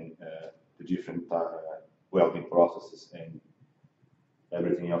welding and the different welding processes and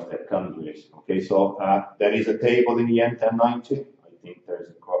everything else that comes with it. Okay, so there is a table in the N1090. I think there's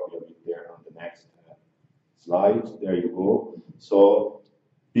a copy of it there on the next slide. There you go. So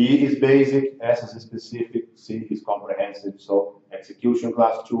B is basic, S is specific, C is comprehensive. So execution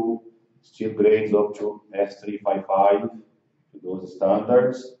class 2, steel grades up to S355 to those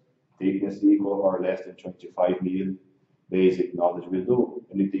standards. Thickness equal or less than 25 mil. Basic knowledge will do.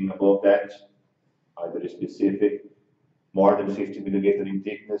 Anything above that, either specific, more than 50 millimeter in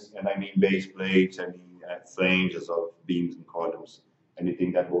thickness, and I mean base plates, I mean flanges of beams and columns.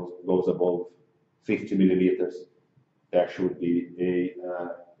 Anything that goes above 50 millimeters, there should be a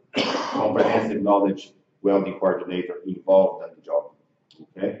comprehensive knowledge welding coordinator involved in the job.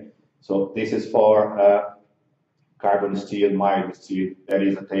 Okay, so this is for carbon steel, mild steel. There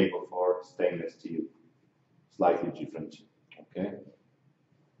is a table for stainless steel, slightly different. Okay,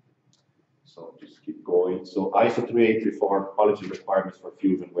 so just keep going. So ISO 3834 quality requirements for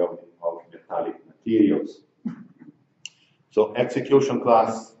fusion welding of metallic materials. So execution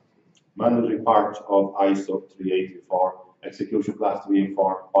class, mandatory part of ISO 3834, execution class 3 and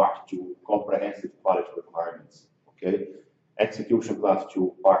 4, part 2, comprehensive quality requirements. Okay, execution class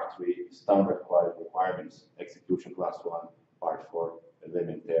 2, part 3, standard quality requirements, execution class 1, part 4,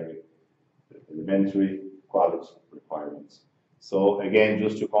 elementary quality requirements. So again,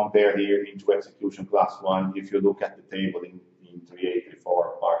 just to compare here into execution class 1, if you look at the table in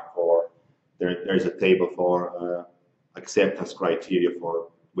 3834, part 4, there's a table for acceptance criteria for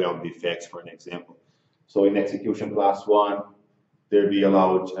weld defects, for an example. So in execution class 1, they'll be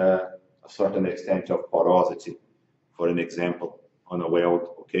allowed a certain extent of porosity, for an example, on a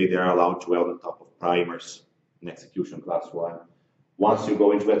weld. Okay, they're allowed to weld on top of primers in execution class 1. Once you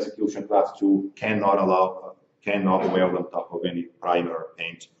go into execution class 2, cannot weld on top of any primer or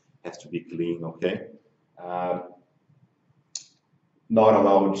paint. Has to be clean. Okay, not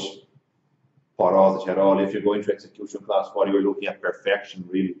allowed porosity at all. If you go into execution class 4, you're looking at perfection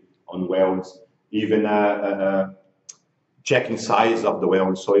really on welds, even checking size of the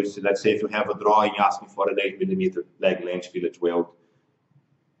weld. So let's say if you have a drawing asking for an 8 millimeter leg length fillet weld,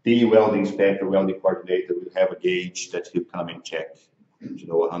 the welding inspector, welding coordinator will have a gauge that he'll come and check,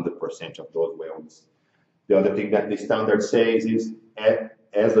 100% of those welds. The other thing that the standard says is,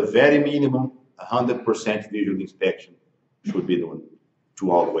 as a very minimum, 100% visual inspection should be done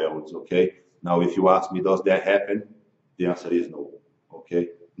to all welds. Okay. Now, if you ask me, does that happen? The answer is no. Okay.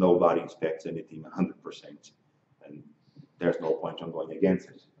 Nobody inspects anything 100%, and there's no point on going against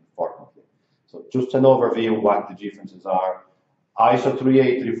it, unfortunately. So just an overview of what the differences are. ISO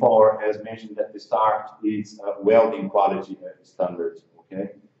 3834, as mentioned at the start, is a welding quality standard.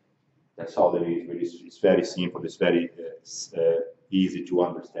 Okay, that's all it is. Really, it's very simple. It's very easy to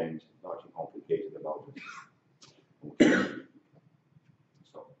understand. Nothing complicated about it. Okay.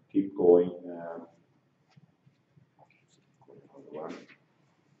 So keep going.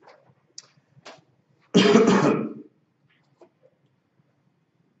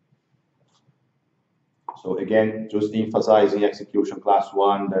 So again, just emphasizing execution class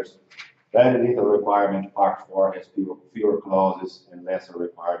 1, there's very little requirement. Part 4 has fewer clauses and lesser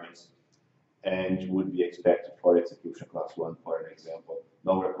requirements, and would be expected for execution class 1, for an example.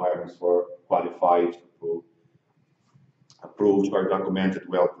 No requirements for qualified, approved or documented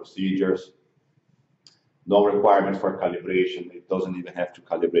weld procedures. No requirement for calibration. It doesn't even have to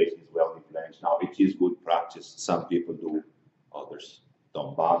calibrate his welding plans. Now, it is good practice. Some people do, others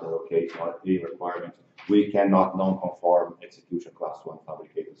don't bother. Okay, it's not a requirement. We cannot non-conform execution class 1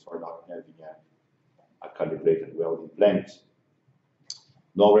 fabricators for not having a calibrated welding plant.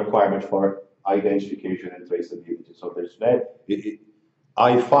 No requirement for identification and traceability. So there's that.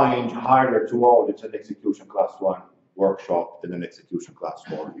 I find harder to audit an execution class 1 workshop than an execution class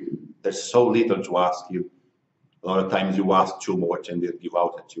 4. There's so little to ask you. A lot of times you ask too much and they give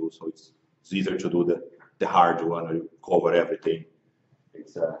out at you, so it's easier to do the hard one or you cover everything.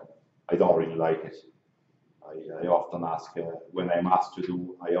 I don't really like it. I often ask, when I'm asked to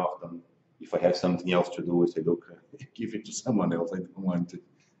do, if I have something else to do, I say, look, give it to someone else, I don't want it.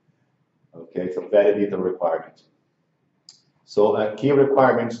 Okay, so very little requirement. So key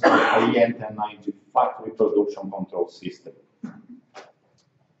requirements for IEN 1090 factory production control system.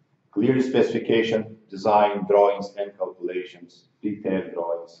 Clear specification, design, drawings and calculations, detailed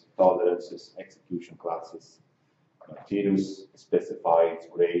drawings, tolerances, execution classes, materials specified,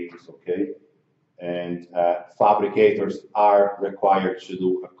 grades, okay? And fabricators are required to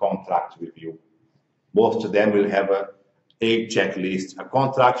do a contract review. Most of them will have a checklist. A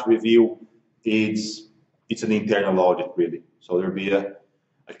contract review it's an internal audit really. So there'll be a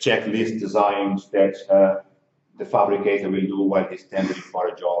checklist designed that the fabricator will do while he's tendering for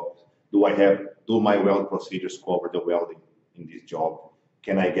a job. Do my weld procedures cover the welding in this job?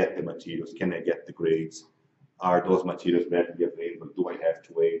 Can I get the materials? Can I get the grades? Are those materials readily available? Do I have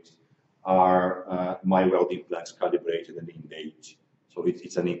to wait? Are my welding plans calibrated and in date? So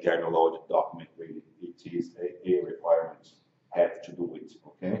it's an internal audit document really. It is a requirement. Have to do it,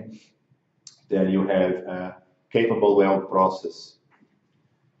 okay? Then you have capable weld process,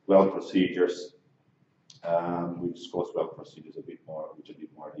 weld procedures. We discuss weld procedures a bit more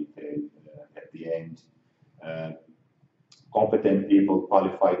detail at the end. Competent people,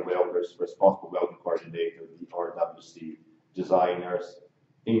 qualified welders, responsible welding coordinator, the RWC, designers,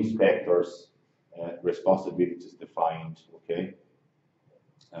 inspectors, responsibilities defined, okay?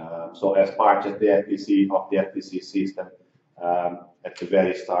 So as part of the FPC system, at the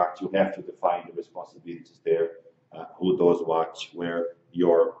very start, you have to define the responsibilities there, who does what, where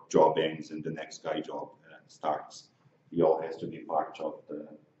your job ends and the next guy job starts. It all has to be part of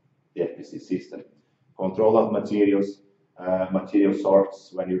the FPC system. Control of materials, material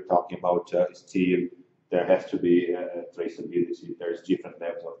sorts. When you're talking about steel, there has to be traceability. There's different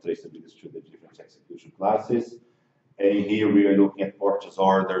levels of traceability to the different execution classes. And here we are looking at purchase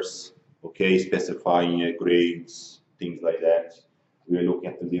orders, okay, specifying grades, things like that. We are looking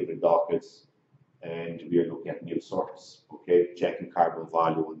at delivery dockets, and we are looking at mill sorts, okay, checking carbon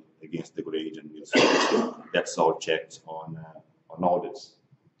value against the grade and mill sorts. That's all checked on audits.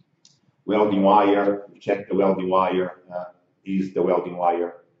 Welding wire, we check the welding wire. Is the welding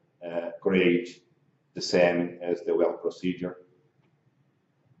wire grade the same as the weld procedure?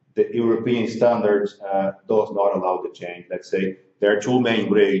 The European standards does not allow the change. Let's say there are two main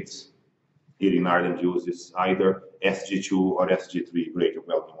grades here in Ireland uses either SG2 or SG3 grade of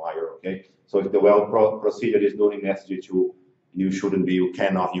welding wire, okay? So if the weld procedure is doing SG2, you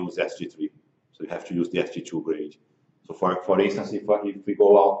cannot use SG3. So you have to use the SG2 grade. So for instance, if we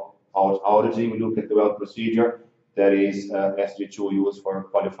go out auditing, we look at the weld procedure, there is SG2 used for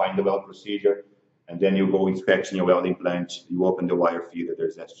qualifying the weld procedure, and then you go inspection your welding plant, you open the wire feeder,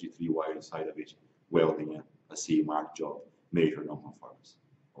 there's SG3 wire inside of it, welding a CE mark job, major non-conformance,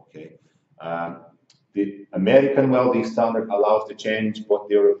 okay? The American welding standard allows the change, but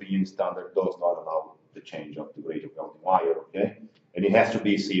the European standard does not allow the change of the grade of welding wire, okay? And it has to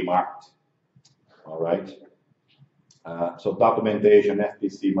be CE marked, all right? So documentation,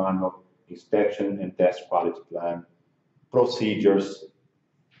 FPC manual, inspection and test quality plan, procedures,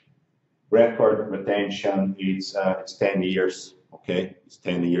 record retention, it's 10 years, okay? It's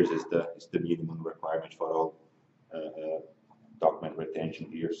 10 years is the minimum requirement for all document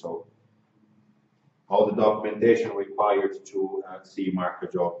retention here. So all the documentation required to CE mark a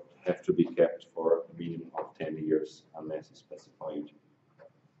job have to be kept for a minimum of 10 years unless it's specified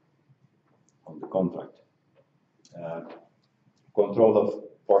on the contract. Control of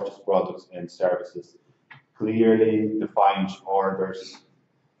purchase products and services, clearly defined orders,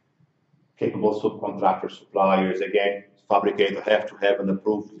 capable subcontractor suppliers. Again, fabricators have to have an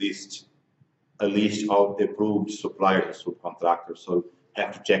approved list, a list of approved suppliers and subcontractors. So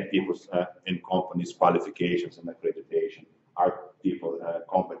have to check people's and companies' qualifications and accreditation. Are people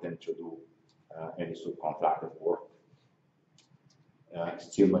competent to do any subcontracted work?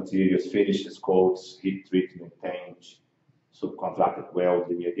 Steel materials, finishes, coats, heat treatment, paint, subcontracted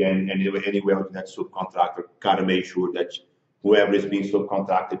welding. Again, any welding that subcontractor gotta make sure that whoever is being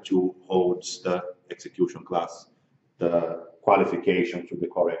subcontracted to holds the execution class, the qualification to the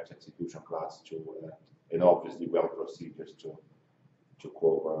correct execution class, and obviously weld procedures to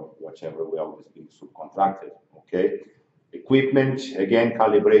cover whatever weld is being subcontracted. Okay. Equipment, again,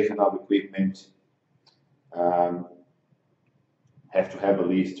 calibration of equipment. Have to have a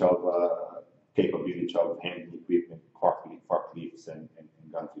list of capability of handling equipment, forklifts and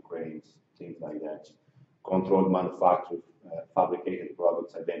gantry cranes, things like that. Controlled manufacture, fabricated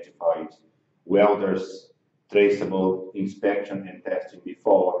products identified, welders, traceable inspection and testing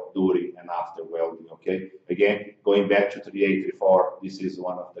before, during, and after welding. Okay. Again, going back to 3834, this is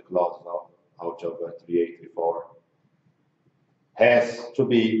one of the clauses out of 3834. Has to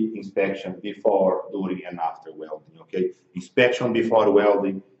be inspection before, during, and after welding. Okay. Inspection before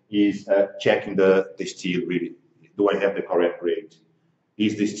welding is checking the steel. Really, do I have the correct grade?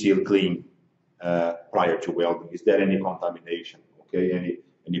 Is the steel clean prior to welding? Is there any contamination? Okay.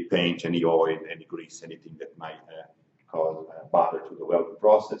 Any paint, any oil, any grease, anything that might cause bother to the welding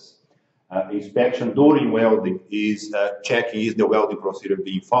process. Inspection during welding is checking is the welding procedure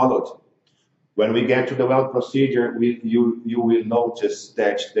being followed. When we get to the weld procedure, you will notice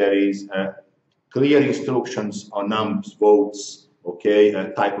that there is clear instructions on amps, volts, okay,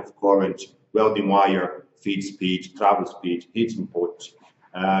 type of current, welding wire, feed speed, travel speed, heat input,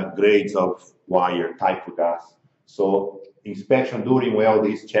 grades of wire, type of gas. So inspection during weld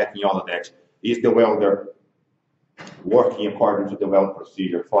is checking all of that. Is the welder working according to the weld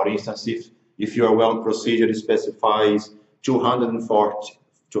procedure? For instance, if your weld procedure specifies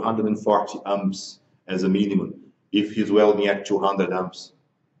 240 amps as a minimum, if he's welding at 200 amps,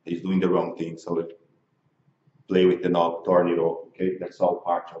 he's doing the wrong thing. So play with the knob, turn it off. Okay, that's all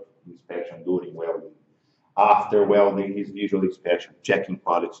part of inspection during welding. After welding is visual inspection, checking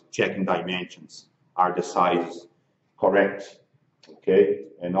quality, checking dimensions. Are the sizes correct? Okay,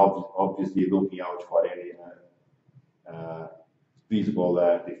 and obviously looking out for any visible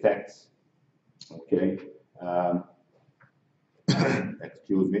defects. Okay,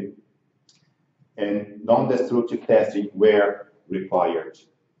 excuse me. And non-destructive testing where required.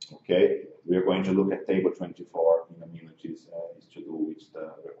 Okay, we are going to look at table 24 in a minute. Is to do with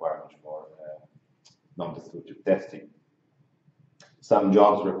the requirement for non-destructive testing. Some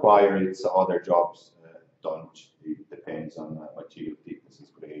jobs require it, other jobs don't. It depends on material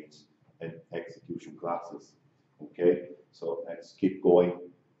thicknesses, grades, and execution classes. Okay, so let's keep going.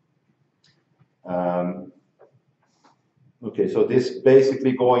 Okay, so this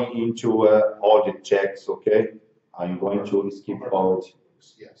basically going into audit checks. Okay, I'm going to skip forward.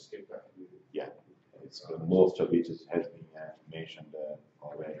 Yeah, skip that. Yeah, it's most of it has been mentioned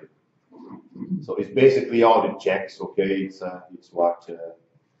already. So it's basically audit checks. Okay, it's what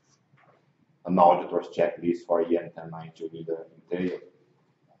an auditor's checklist for EN 1090 will entail.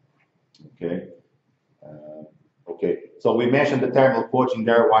 Okay. Okay, so we mentioned the thermal coating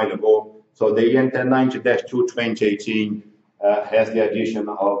there a while ago. So the EN 1090-2 2018 has the addition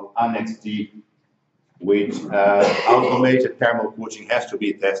of Annex D, which automated thermal coating has to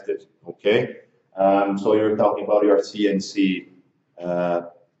be tested. Okay, so you're talking about your CNC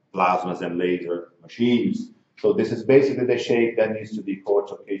plasmas and laser machines. So this is basically the shape that needs to be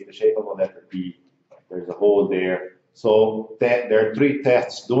coached. Okay, it's the shape of a letter P. There's a hole there. So there are 3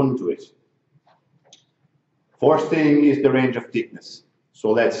 tests done to it. First thing is the range of thickness.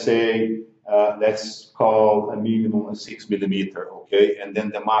 So let's say, let's call a minimum of 6 millimeter, okay? And then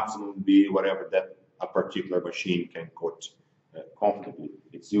the maximum would be whatever that a particular machine can cut comfortably.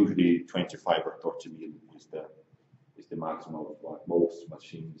 It's usually 25 or 30 millimeters is the maximum of what most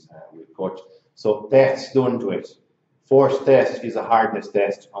machines will cut. So tests done to it. First test is a hardness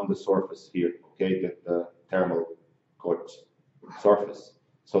test on the surface here, okay? The thermal cut surface.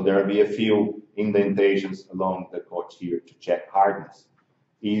 So there will be a few indentations along the cut here to check hardness.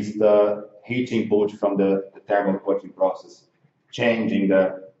 Is the heat input from the thermal cutting process changing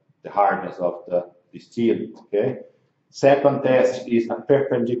the hardness of the steel? Okay. Second test is a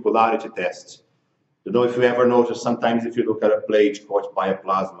perpendicularity test. I don't know if you ever notice, sometimes if you look at a plate cut by a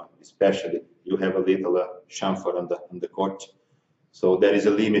plasma, especially, you have a little chamfer on the cut. So there is a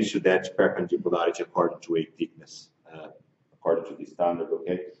limit to that perpendicularity according to a thickness. According to the standard,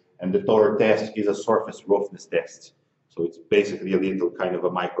 okay? And the third test is a surface roughness test. So it's basically a little kind of a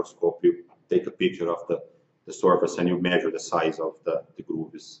microscope. You take a picture of the surface and you measure the size of the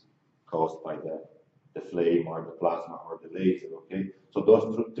grooves caused by the flame or the plasma or the laser, okay? So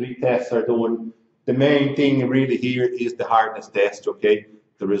those 3 tests are done. The main thing really here is the hardness test, okay?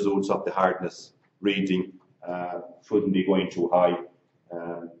 The results of the hardness reading shouldn't be going too high.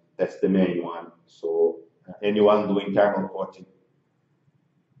 That's the main one. So anyone doing thermal cutting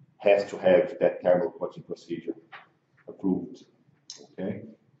has to have that thermal cutting procedure approved. Okay.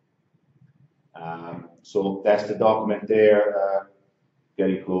 So that's the document there.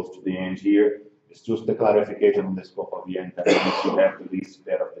 Getting close to the end here. It's just a clarification on the scope of the enter. You have the list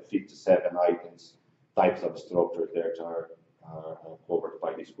there of the 57 items, types of structures that are covered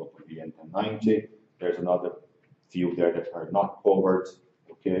by the scope of the enter 90. There's another few there that are not covered,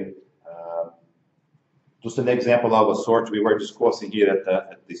 okay? Just an example of a sort we were discussing here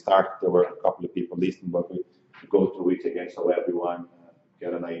at the start. There were a couple of people listening, but we go through it again so everyone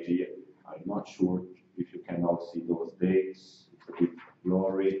get an idea. I'm not sure if you can all see those dates. It's a bit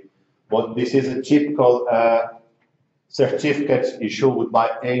blurry. But this is a typical certificate issued by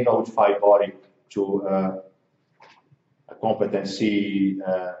a notified body to a competency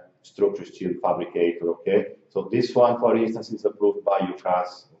structure steel fabricator, okay? So this one, for instance, is approved by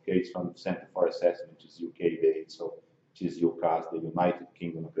UCAS, okay? It's from the Center for Assessment, which is UK based, so it is UCAS, the United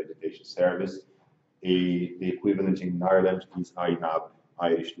Kingdom Accreditation Service. The equivalent in Ireland is INAB,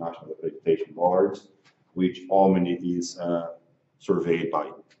 Irish National Accreditation Board, which Omni is surveyed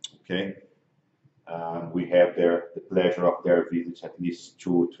by, okay? We have the pleasure of their visits at least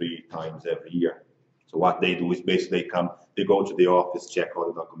 2 or 3 times every year. So what they do is basically they go to the office, check all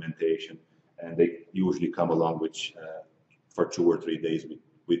the documentation, and they usually come along with for 2 or 3 days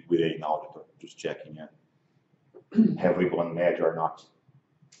with an auditor, just checking have we gone mad or not.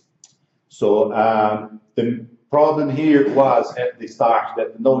 So the problem here was at the start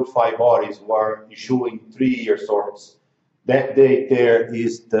that the notified bodies were issuing 3-year sorts. That date there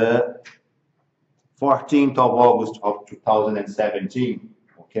is the 14th of August of 2017,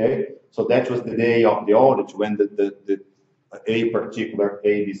 okay? So that was the day of the audit when a particular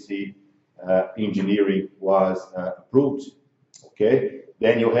ABC engineering was approved, okay?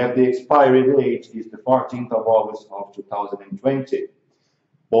 Then you have the expiry date is the 14th of August of 2020.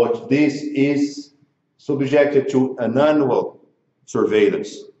 But this is subjected to an annual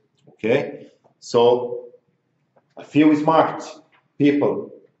surveillance, okay? So a few smart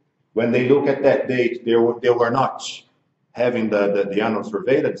people, when they look at that date, they were not having the annual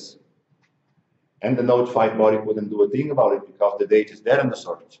surveillance, and the notified body couldn't do a thing about it because the date is there in the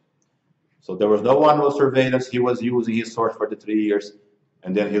sort. So there was no annual surveillance. He was using his sort for the 3 years,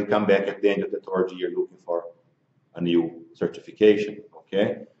 and then he'll come back at the end of the 3rd year looking for a new certification,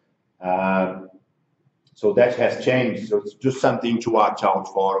 okay? So that has changed. So it's just something to watch out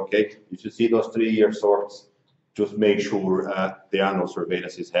for, okay? If you see those 3-year sorts, just make sure the annual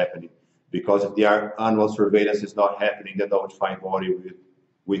surveillance is happening. Because if the annual surveillance is not happening, the notified body will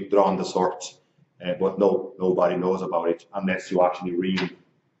withdraw the sort. But nobody knows about it unless you actually read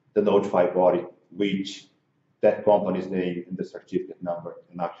the notified body, which that company's name and the certificate number,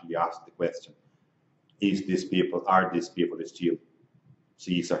 and actually ask the question: are these people still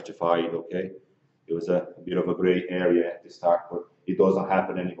CE certified? Okay, it was a bit of a gray area at the start, but it doesn't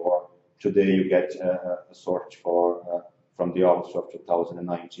happen anymore. Today you get a sort for from the August of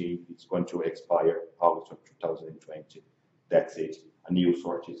 2019. It's going to expire August of 2020. That's it. A new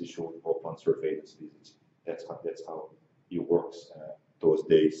sort is issued upon surveillance visits. That's how it works those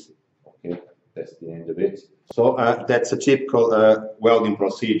days. Okay, that's the end of it. So that's a typical welding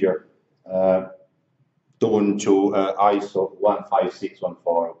procedure done to ISO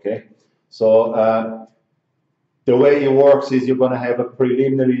 15614. Okay, so the way it works is you're going to have a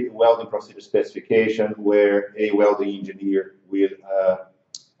preliminary welding procedure specification where a welding engineer will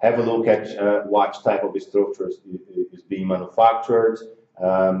have a look at what type of structures is being manufactured,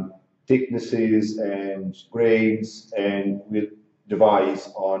 thicknesses and grades, and will devise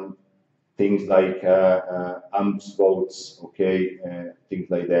on things like amps, volts, okay, things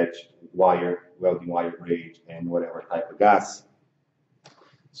like that, welding wire grade, and whatever type of gas.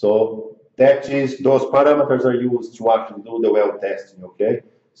 So those parameters are used to actually do the weld testing, okay?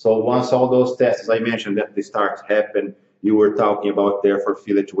 So once all those tests, as I mentioned at the start, happen, you were talking about there for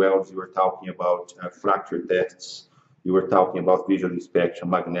fillet welds, you were talking about fracture tests, you were talking about visual inspection,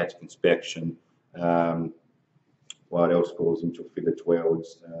 magnetic inspection, what else goes into fillet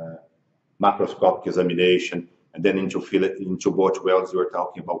welds, macroscopic examination, and then into both welds, you were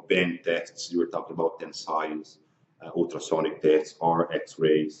talking about bend tests, you were talking about tensiles, ultrasonic tests, or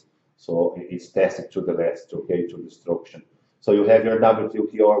X-rays. So it's tested to the last, okay, to destruction. So you have your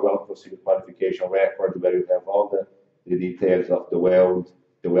WTOR weld procedure qualification record where you have all the details of the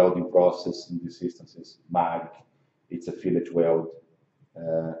welding process. In this instance is MAG. It's a fillet weld,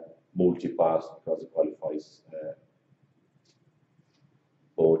 multi-pass because it qualifies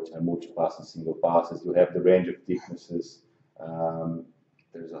both multi-pass and single passes. You have the range of thicknesses.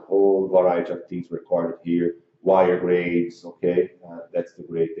 There's a whole variety of things recorded here. Wire grades, okay, that's the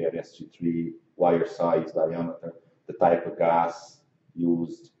grade there, SG3, wire size, diameter, the type of gas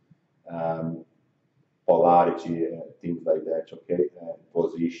used, polarity, things like that, okay,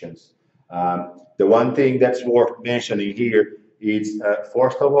 positions. The one thing that's worth mentioning here is,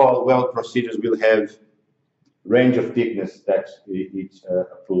 first of all, weld procedures will have range of thickness that it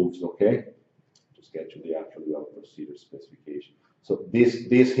approves, okay? Just get to the actual weld procedure specification. So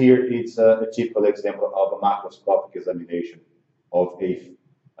this here is a typical example of a macroscopic examination of a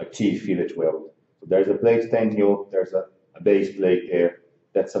T fillet weld. So there's a plate standing up, there's a base plate there.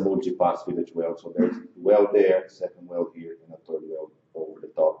 That's a multi-pass fillet weld. So there's a weld there, second weld here, and a third weld over the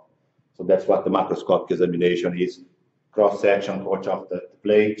top. So that's what the macroscopic examination is. Cross-section cut off the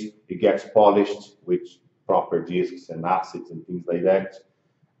plate, it gets polished with proper discs and acids and things like that.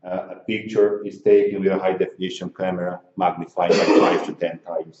 A picture is taken with a high-definition camera, magnified by 5 to 10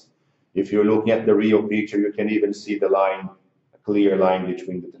 times. If you're looking at the real picture, you can even see the line, a clear line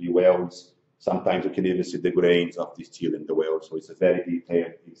between the three welds. Sometimes you can even see the grains of the steel in the weld. So it's a very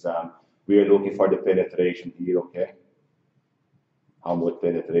detailed exam. We are looking for the penetration here, okay? How much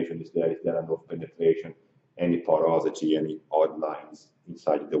penetration is there? Is there enough penetration? Any porosity, any odd lines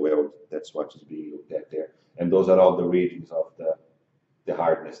inside the weld? That's what is being looked at there. And those are all the readings of the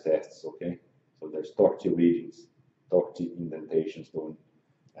hardness tests, okay? So there's 30 readings, 30 indentations done.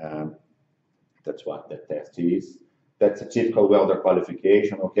 That's what that test is. That's a typical welder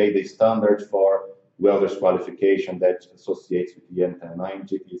qualification, okay? The standard for welder's qualification that associates with the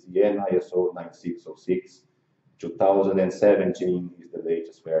N1090 is the ISO 9606. 2017 is the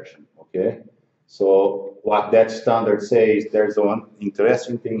latest version, okay? So what that standard says, there's one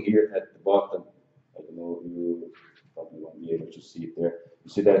interesting thing here at the bottom. I don't know, you probably won't be able to see it there. You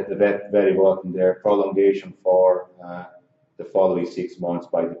see that at the very bottom there, prolongation for the following 6 months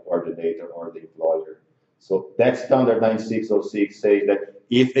by the coordinator or the employer. So that standard 9606 says that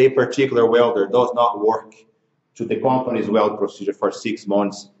if a particular welder does not work to the company's weld procedure for 6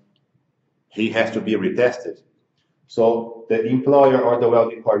 months, he has to be retested. So the employer or the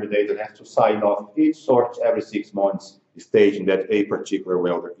welding coordinator has to sign off each sort every 6 months, stating that a particular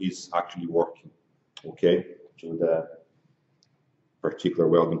welder is actually working, okay, to the particular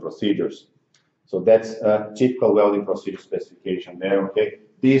welding procedures. So that's a typical welding procedure specification there, okay.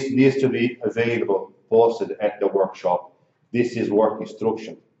 This needs to be available, posted at the workshop. This is work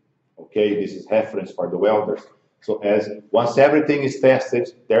instruction, okay. This is reference for the welders. So once everything is tested,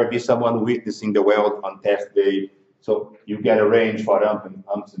 there'll be someone witnessing the weld on test day. So you get a range for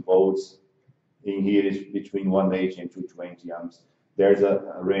amps and volts. In here is between 180 and 220 amps. There's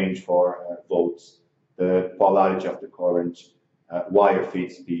a range for volts, the polarity of the current, wire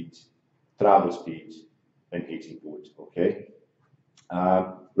feed speed, travel speed, and heat input, okay?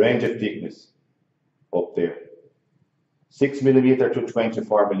 Range of thickness up there. 6 millimeter to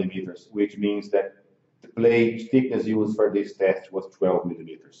 24 millimeters, which means that the plate thickness used for this test was 12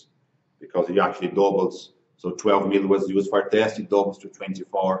 millimeters, because it actually doubles. So 12 mil was used for test, it doubles to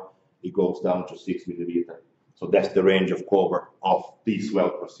 24, it goes down to 6 millimeter. So that's the range of cover of this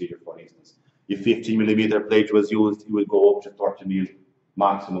weld procedure, for instance. If 15 millimeter plate was used, it will go up to 30 mil,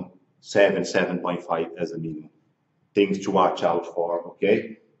 maximum 7.5 as a minimum. Things to watch out for,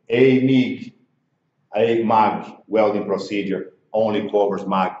 okay? A MAG welding procedure only covers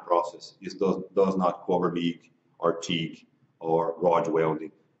MAG process. It does not cover MIG or TIG or rod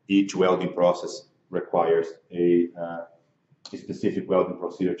welding. Each welding process requires a specific welding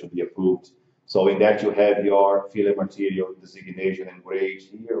procedure to be approved. So in that you have your fillet material designation and grade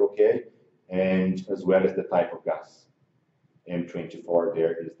here, okay? And as well as the type of gas. M24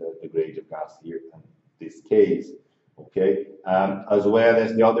 there is the grade of gas here in this case, okay? As well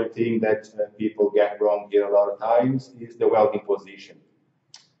as the other thing that people get wrong here a lot of times is the welding position.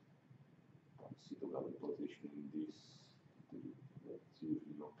 Let's see the welding position in this. Let's see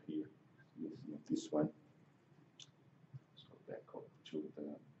up here. This one. Let's go back up to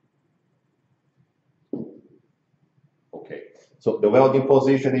the. Okay, so the welding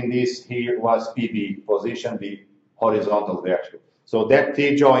position in this here was PB, position B, horizontal vertical. So that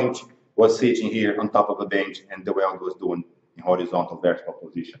T-joint was sitting here on top of a bench and the weld was done in horizontal vertical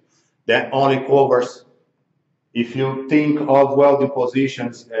position. That only covers, if you think of welding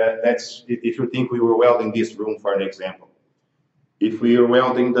positions, if you think we were welding this room for an example. If we were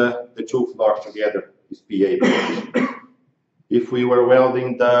welding the two floors together, it's PA position. If we were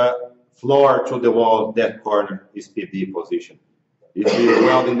welding the floor to the wall, that corner is PB position. If we were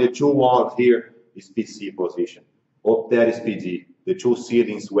welding the two walls here, it's PC position. Up there is PD. The two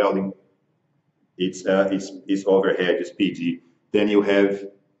ceilings welding, it's overhead, it's PG. Then you have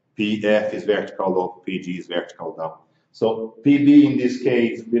PF is vertical up, PG is vertical down. So PB in this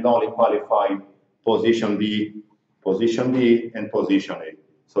case will only qualify position B, and position A.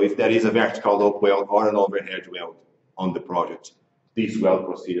 So if there is a vertical up weld or an overhead weld on the project, this weld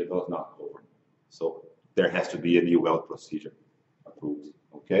procedure does not cover. So there has to be a new weld procedure approved,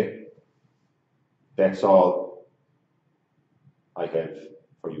 okay? That's all I have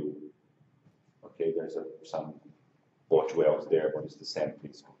for you. Okay, there's some watch welds there, but it's the same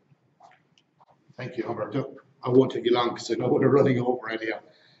principle. Thank you, Humberto. I won't take you long because I know we're running over anyhow.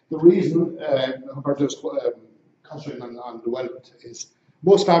 The reason Humberto's concentrating on the weld is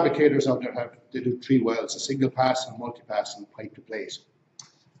most fabricators out there they do 3 welds: a single pass, a multi-pass, and pipe to plate.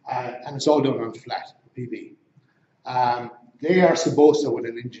 And it's all done on flat, PB. They are supposed to, when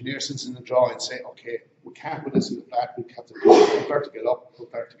an engineer sends in the drawing, say, okay, we can't put this in the flat, we have to put vertical up,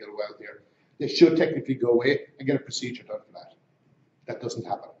 put vertical weld here. They should technically go away and get a procedure done for that. That doesn't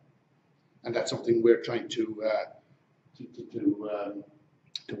happen. And that's something we're trying to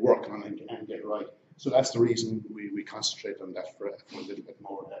work on and get right. So that's the reason we concentrate on that for a little bit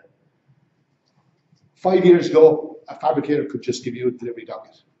more. 5 years ago, a fabricator could just give you a delivery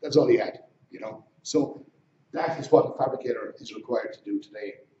docket. That's all he had, you know. So that is what a fabricator is required to do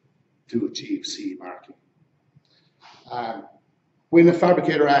today to achieve CE marking. When a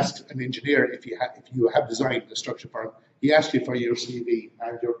fabricator asks an engineer if you have designed the structure for him, he asks you for your CV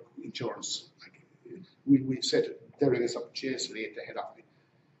and your insurance. Like we said, they're ringing us up chasing at the head office.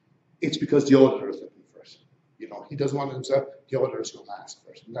 It's because the auditor is looking first. You know, he doesn't want it himself. The auditor is going to ask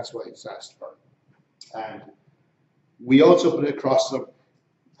first, and that's why it's asked for. And we also put it across them.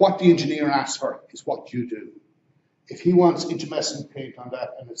 What the engineer asks for is what you do. If he wants intumescent paint on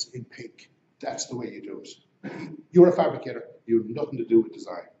that and it's in pink, that's the way you do it. You're a fabricator. You have nothing to do with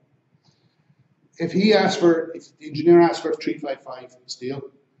design. If the engineer asks for 355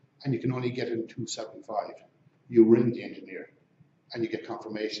 steel, and you can only get in 275, you ring the engineer, and you get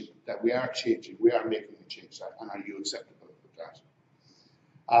confirmation that we are changing, we are making a change that, and are you acceptable with that?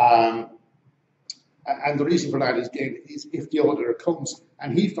 And the reason for that is, again, is if the auditor comes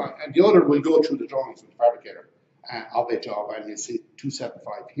and and the auditor will go through the drawings with the fabricator of a job and he'll see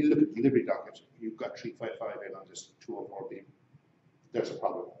 275. He'll look at the delivery docket. You've got 355 in on this 204 beam. There's a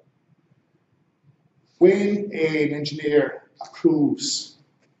problem. When an engineer approves,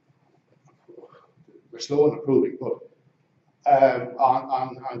 we're slow in approving, but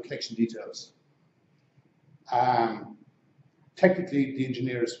on connection details, technically the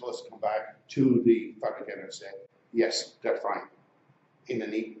engineer is supposed to come back to the fabricator and say, yes, they're fine.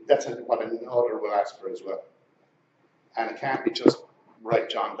 That's what an auditor will ask for as well. And it can't be just, right,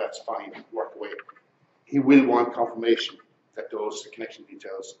 John, that's fine, work away. He will want confirmation that those connection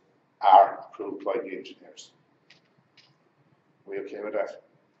details are approved by the engineers. Are we okay with that?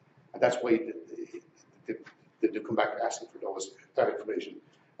 And that's why they do come back asking for that information.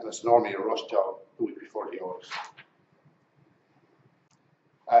 And it's normally a rush job the week before the audit.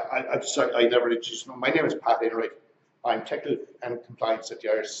 I never introduced. My name is Pat Enright. I'm technical and compliance at the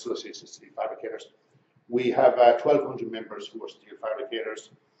Irish Association of Steel Fabricators. We have 1,200 members who are steel fabricators,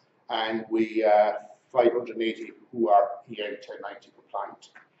 and we 580 who are EN 1090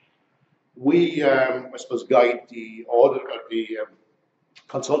 compliant. We, I suppose, guide the audit or the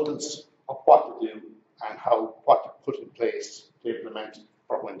consultants of what to do and what to put in place to implement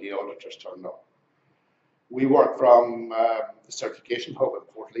for when the auditors turn up. We work from the certification hub in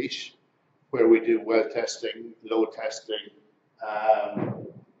Port Leash, where we do well testing, load testing,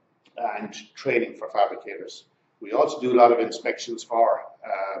 and training for fabricators. We also do a lot of inspections for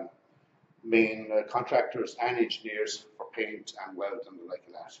main contractors and engineers for paint and weld and the like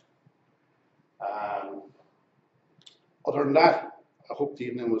of that. Other than that, I hope the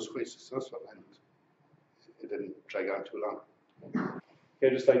evening was quite successful and it didn't drag on too long. Okay,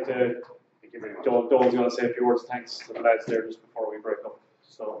 I'd just like to, Thank you very much. Dole's going to say a few words of thanks to the lads there just before we break up.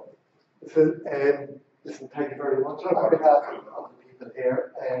 So, Listen, thank you very much on behalf of the people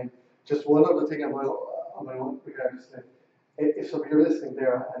here. Just one other thing on my own regards to, if some of you are listening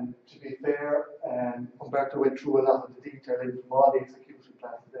there, and to be fair, Humberto went through a lot of the detail into all the execution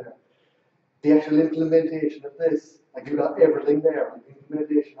plans there. The actual implementation of this, like you got everything there, the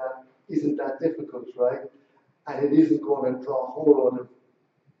implementation isn't that difficult, right? And it isn't going to draw a whole lot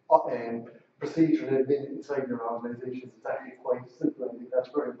of procedure and admin inside your organizations. It's actually quite simple. I think that's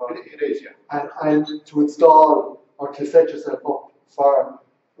very important. It is, yeah. And to install or to set yourself up for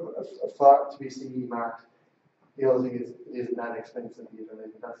to be CE marked, the other thing is it isn't that expensive either. I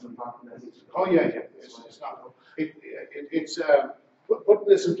think that's an important message. Oh yeah, yeah. It's not. It's putting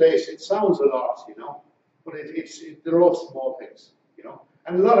this in place. It sounds a lot, you know, but they're all small things, you know.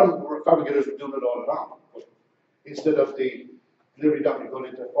 And a lot of fabricators are doing it all along. But instead of the delivery document going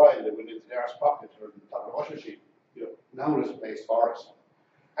into a file, they went into the arse pocket or the top of the washer sheet. You know, now there's a place for us.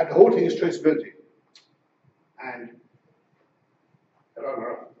 And the whole thing is traceability. And I don't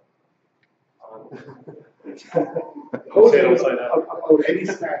know. Say it outside that. About any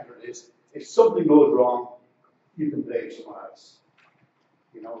standard is, if something goes wrong, you can blame someone else.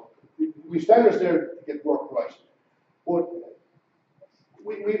 You know, we standards there to get work right, but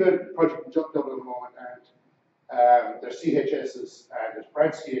we've a project in Dublin at the moment, and there's CHSs and there's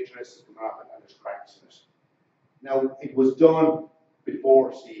branch CHSs coming up, and there's cracks in it. Now, it was done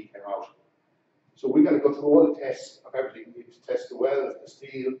before CE came out, so we've got to go through all the tests of everything. We need to test the welds, the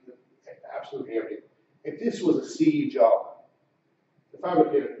steel, absolutely everything. If this was a CE job, the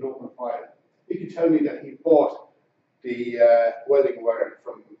fabricator could open a file. He could tell me that he bought the welding wire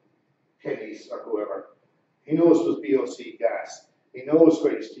from Kenny's or whoever. He knows it was BOC gas. He knows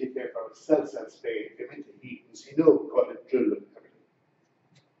where his steel came from, cell Spain, came into Heatons. He knows what it drilled and everything.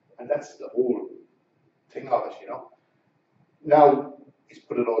 And that's the whole thing of it, you know. Now he's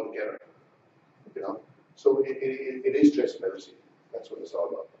put it all together, you know. So it is traceability. That's what it's all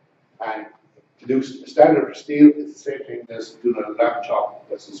about. And to do the standard for steel is the same thing as doing a lamp chop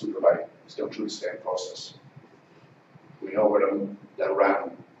that's in supervising. It's done through the same process. We know where the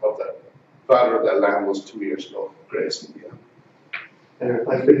ram of the father of that lamb was 2 years ago, Grayson, you know. Anyway,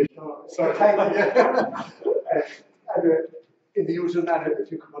 I finished. Sorry, thank you. Anyway, in the usual manner,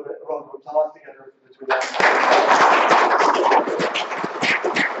 if you could put a round of applause together for the two.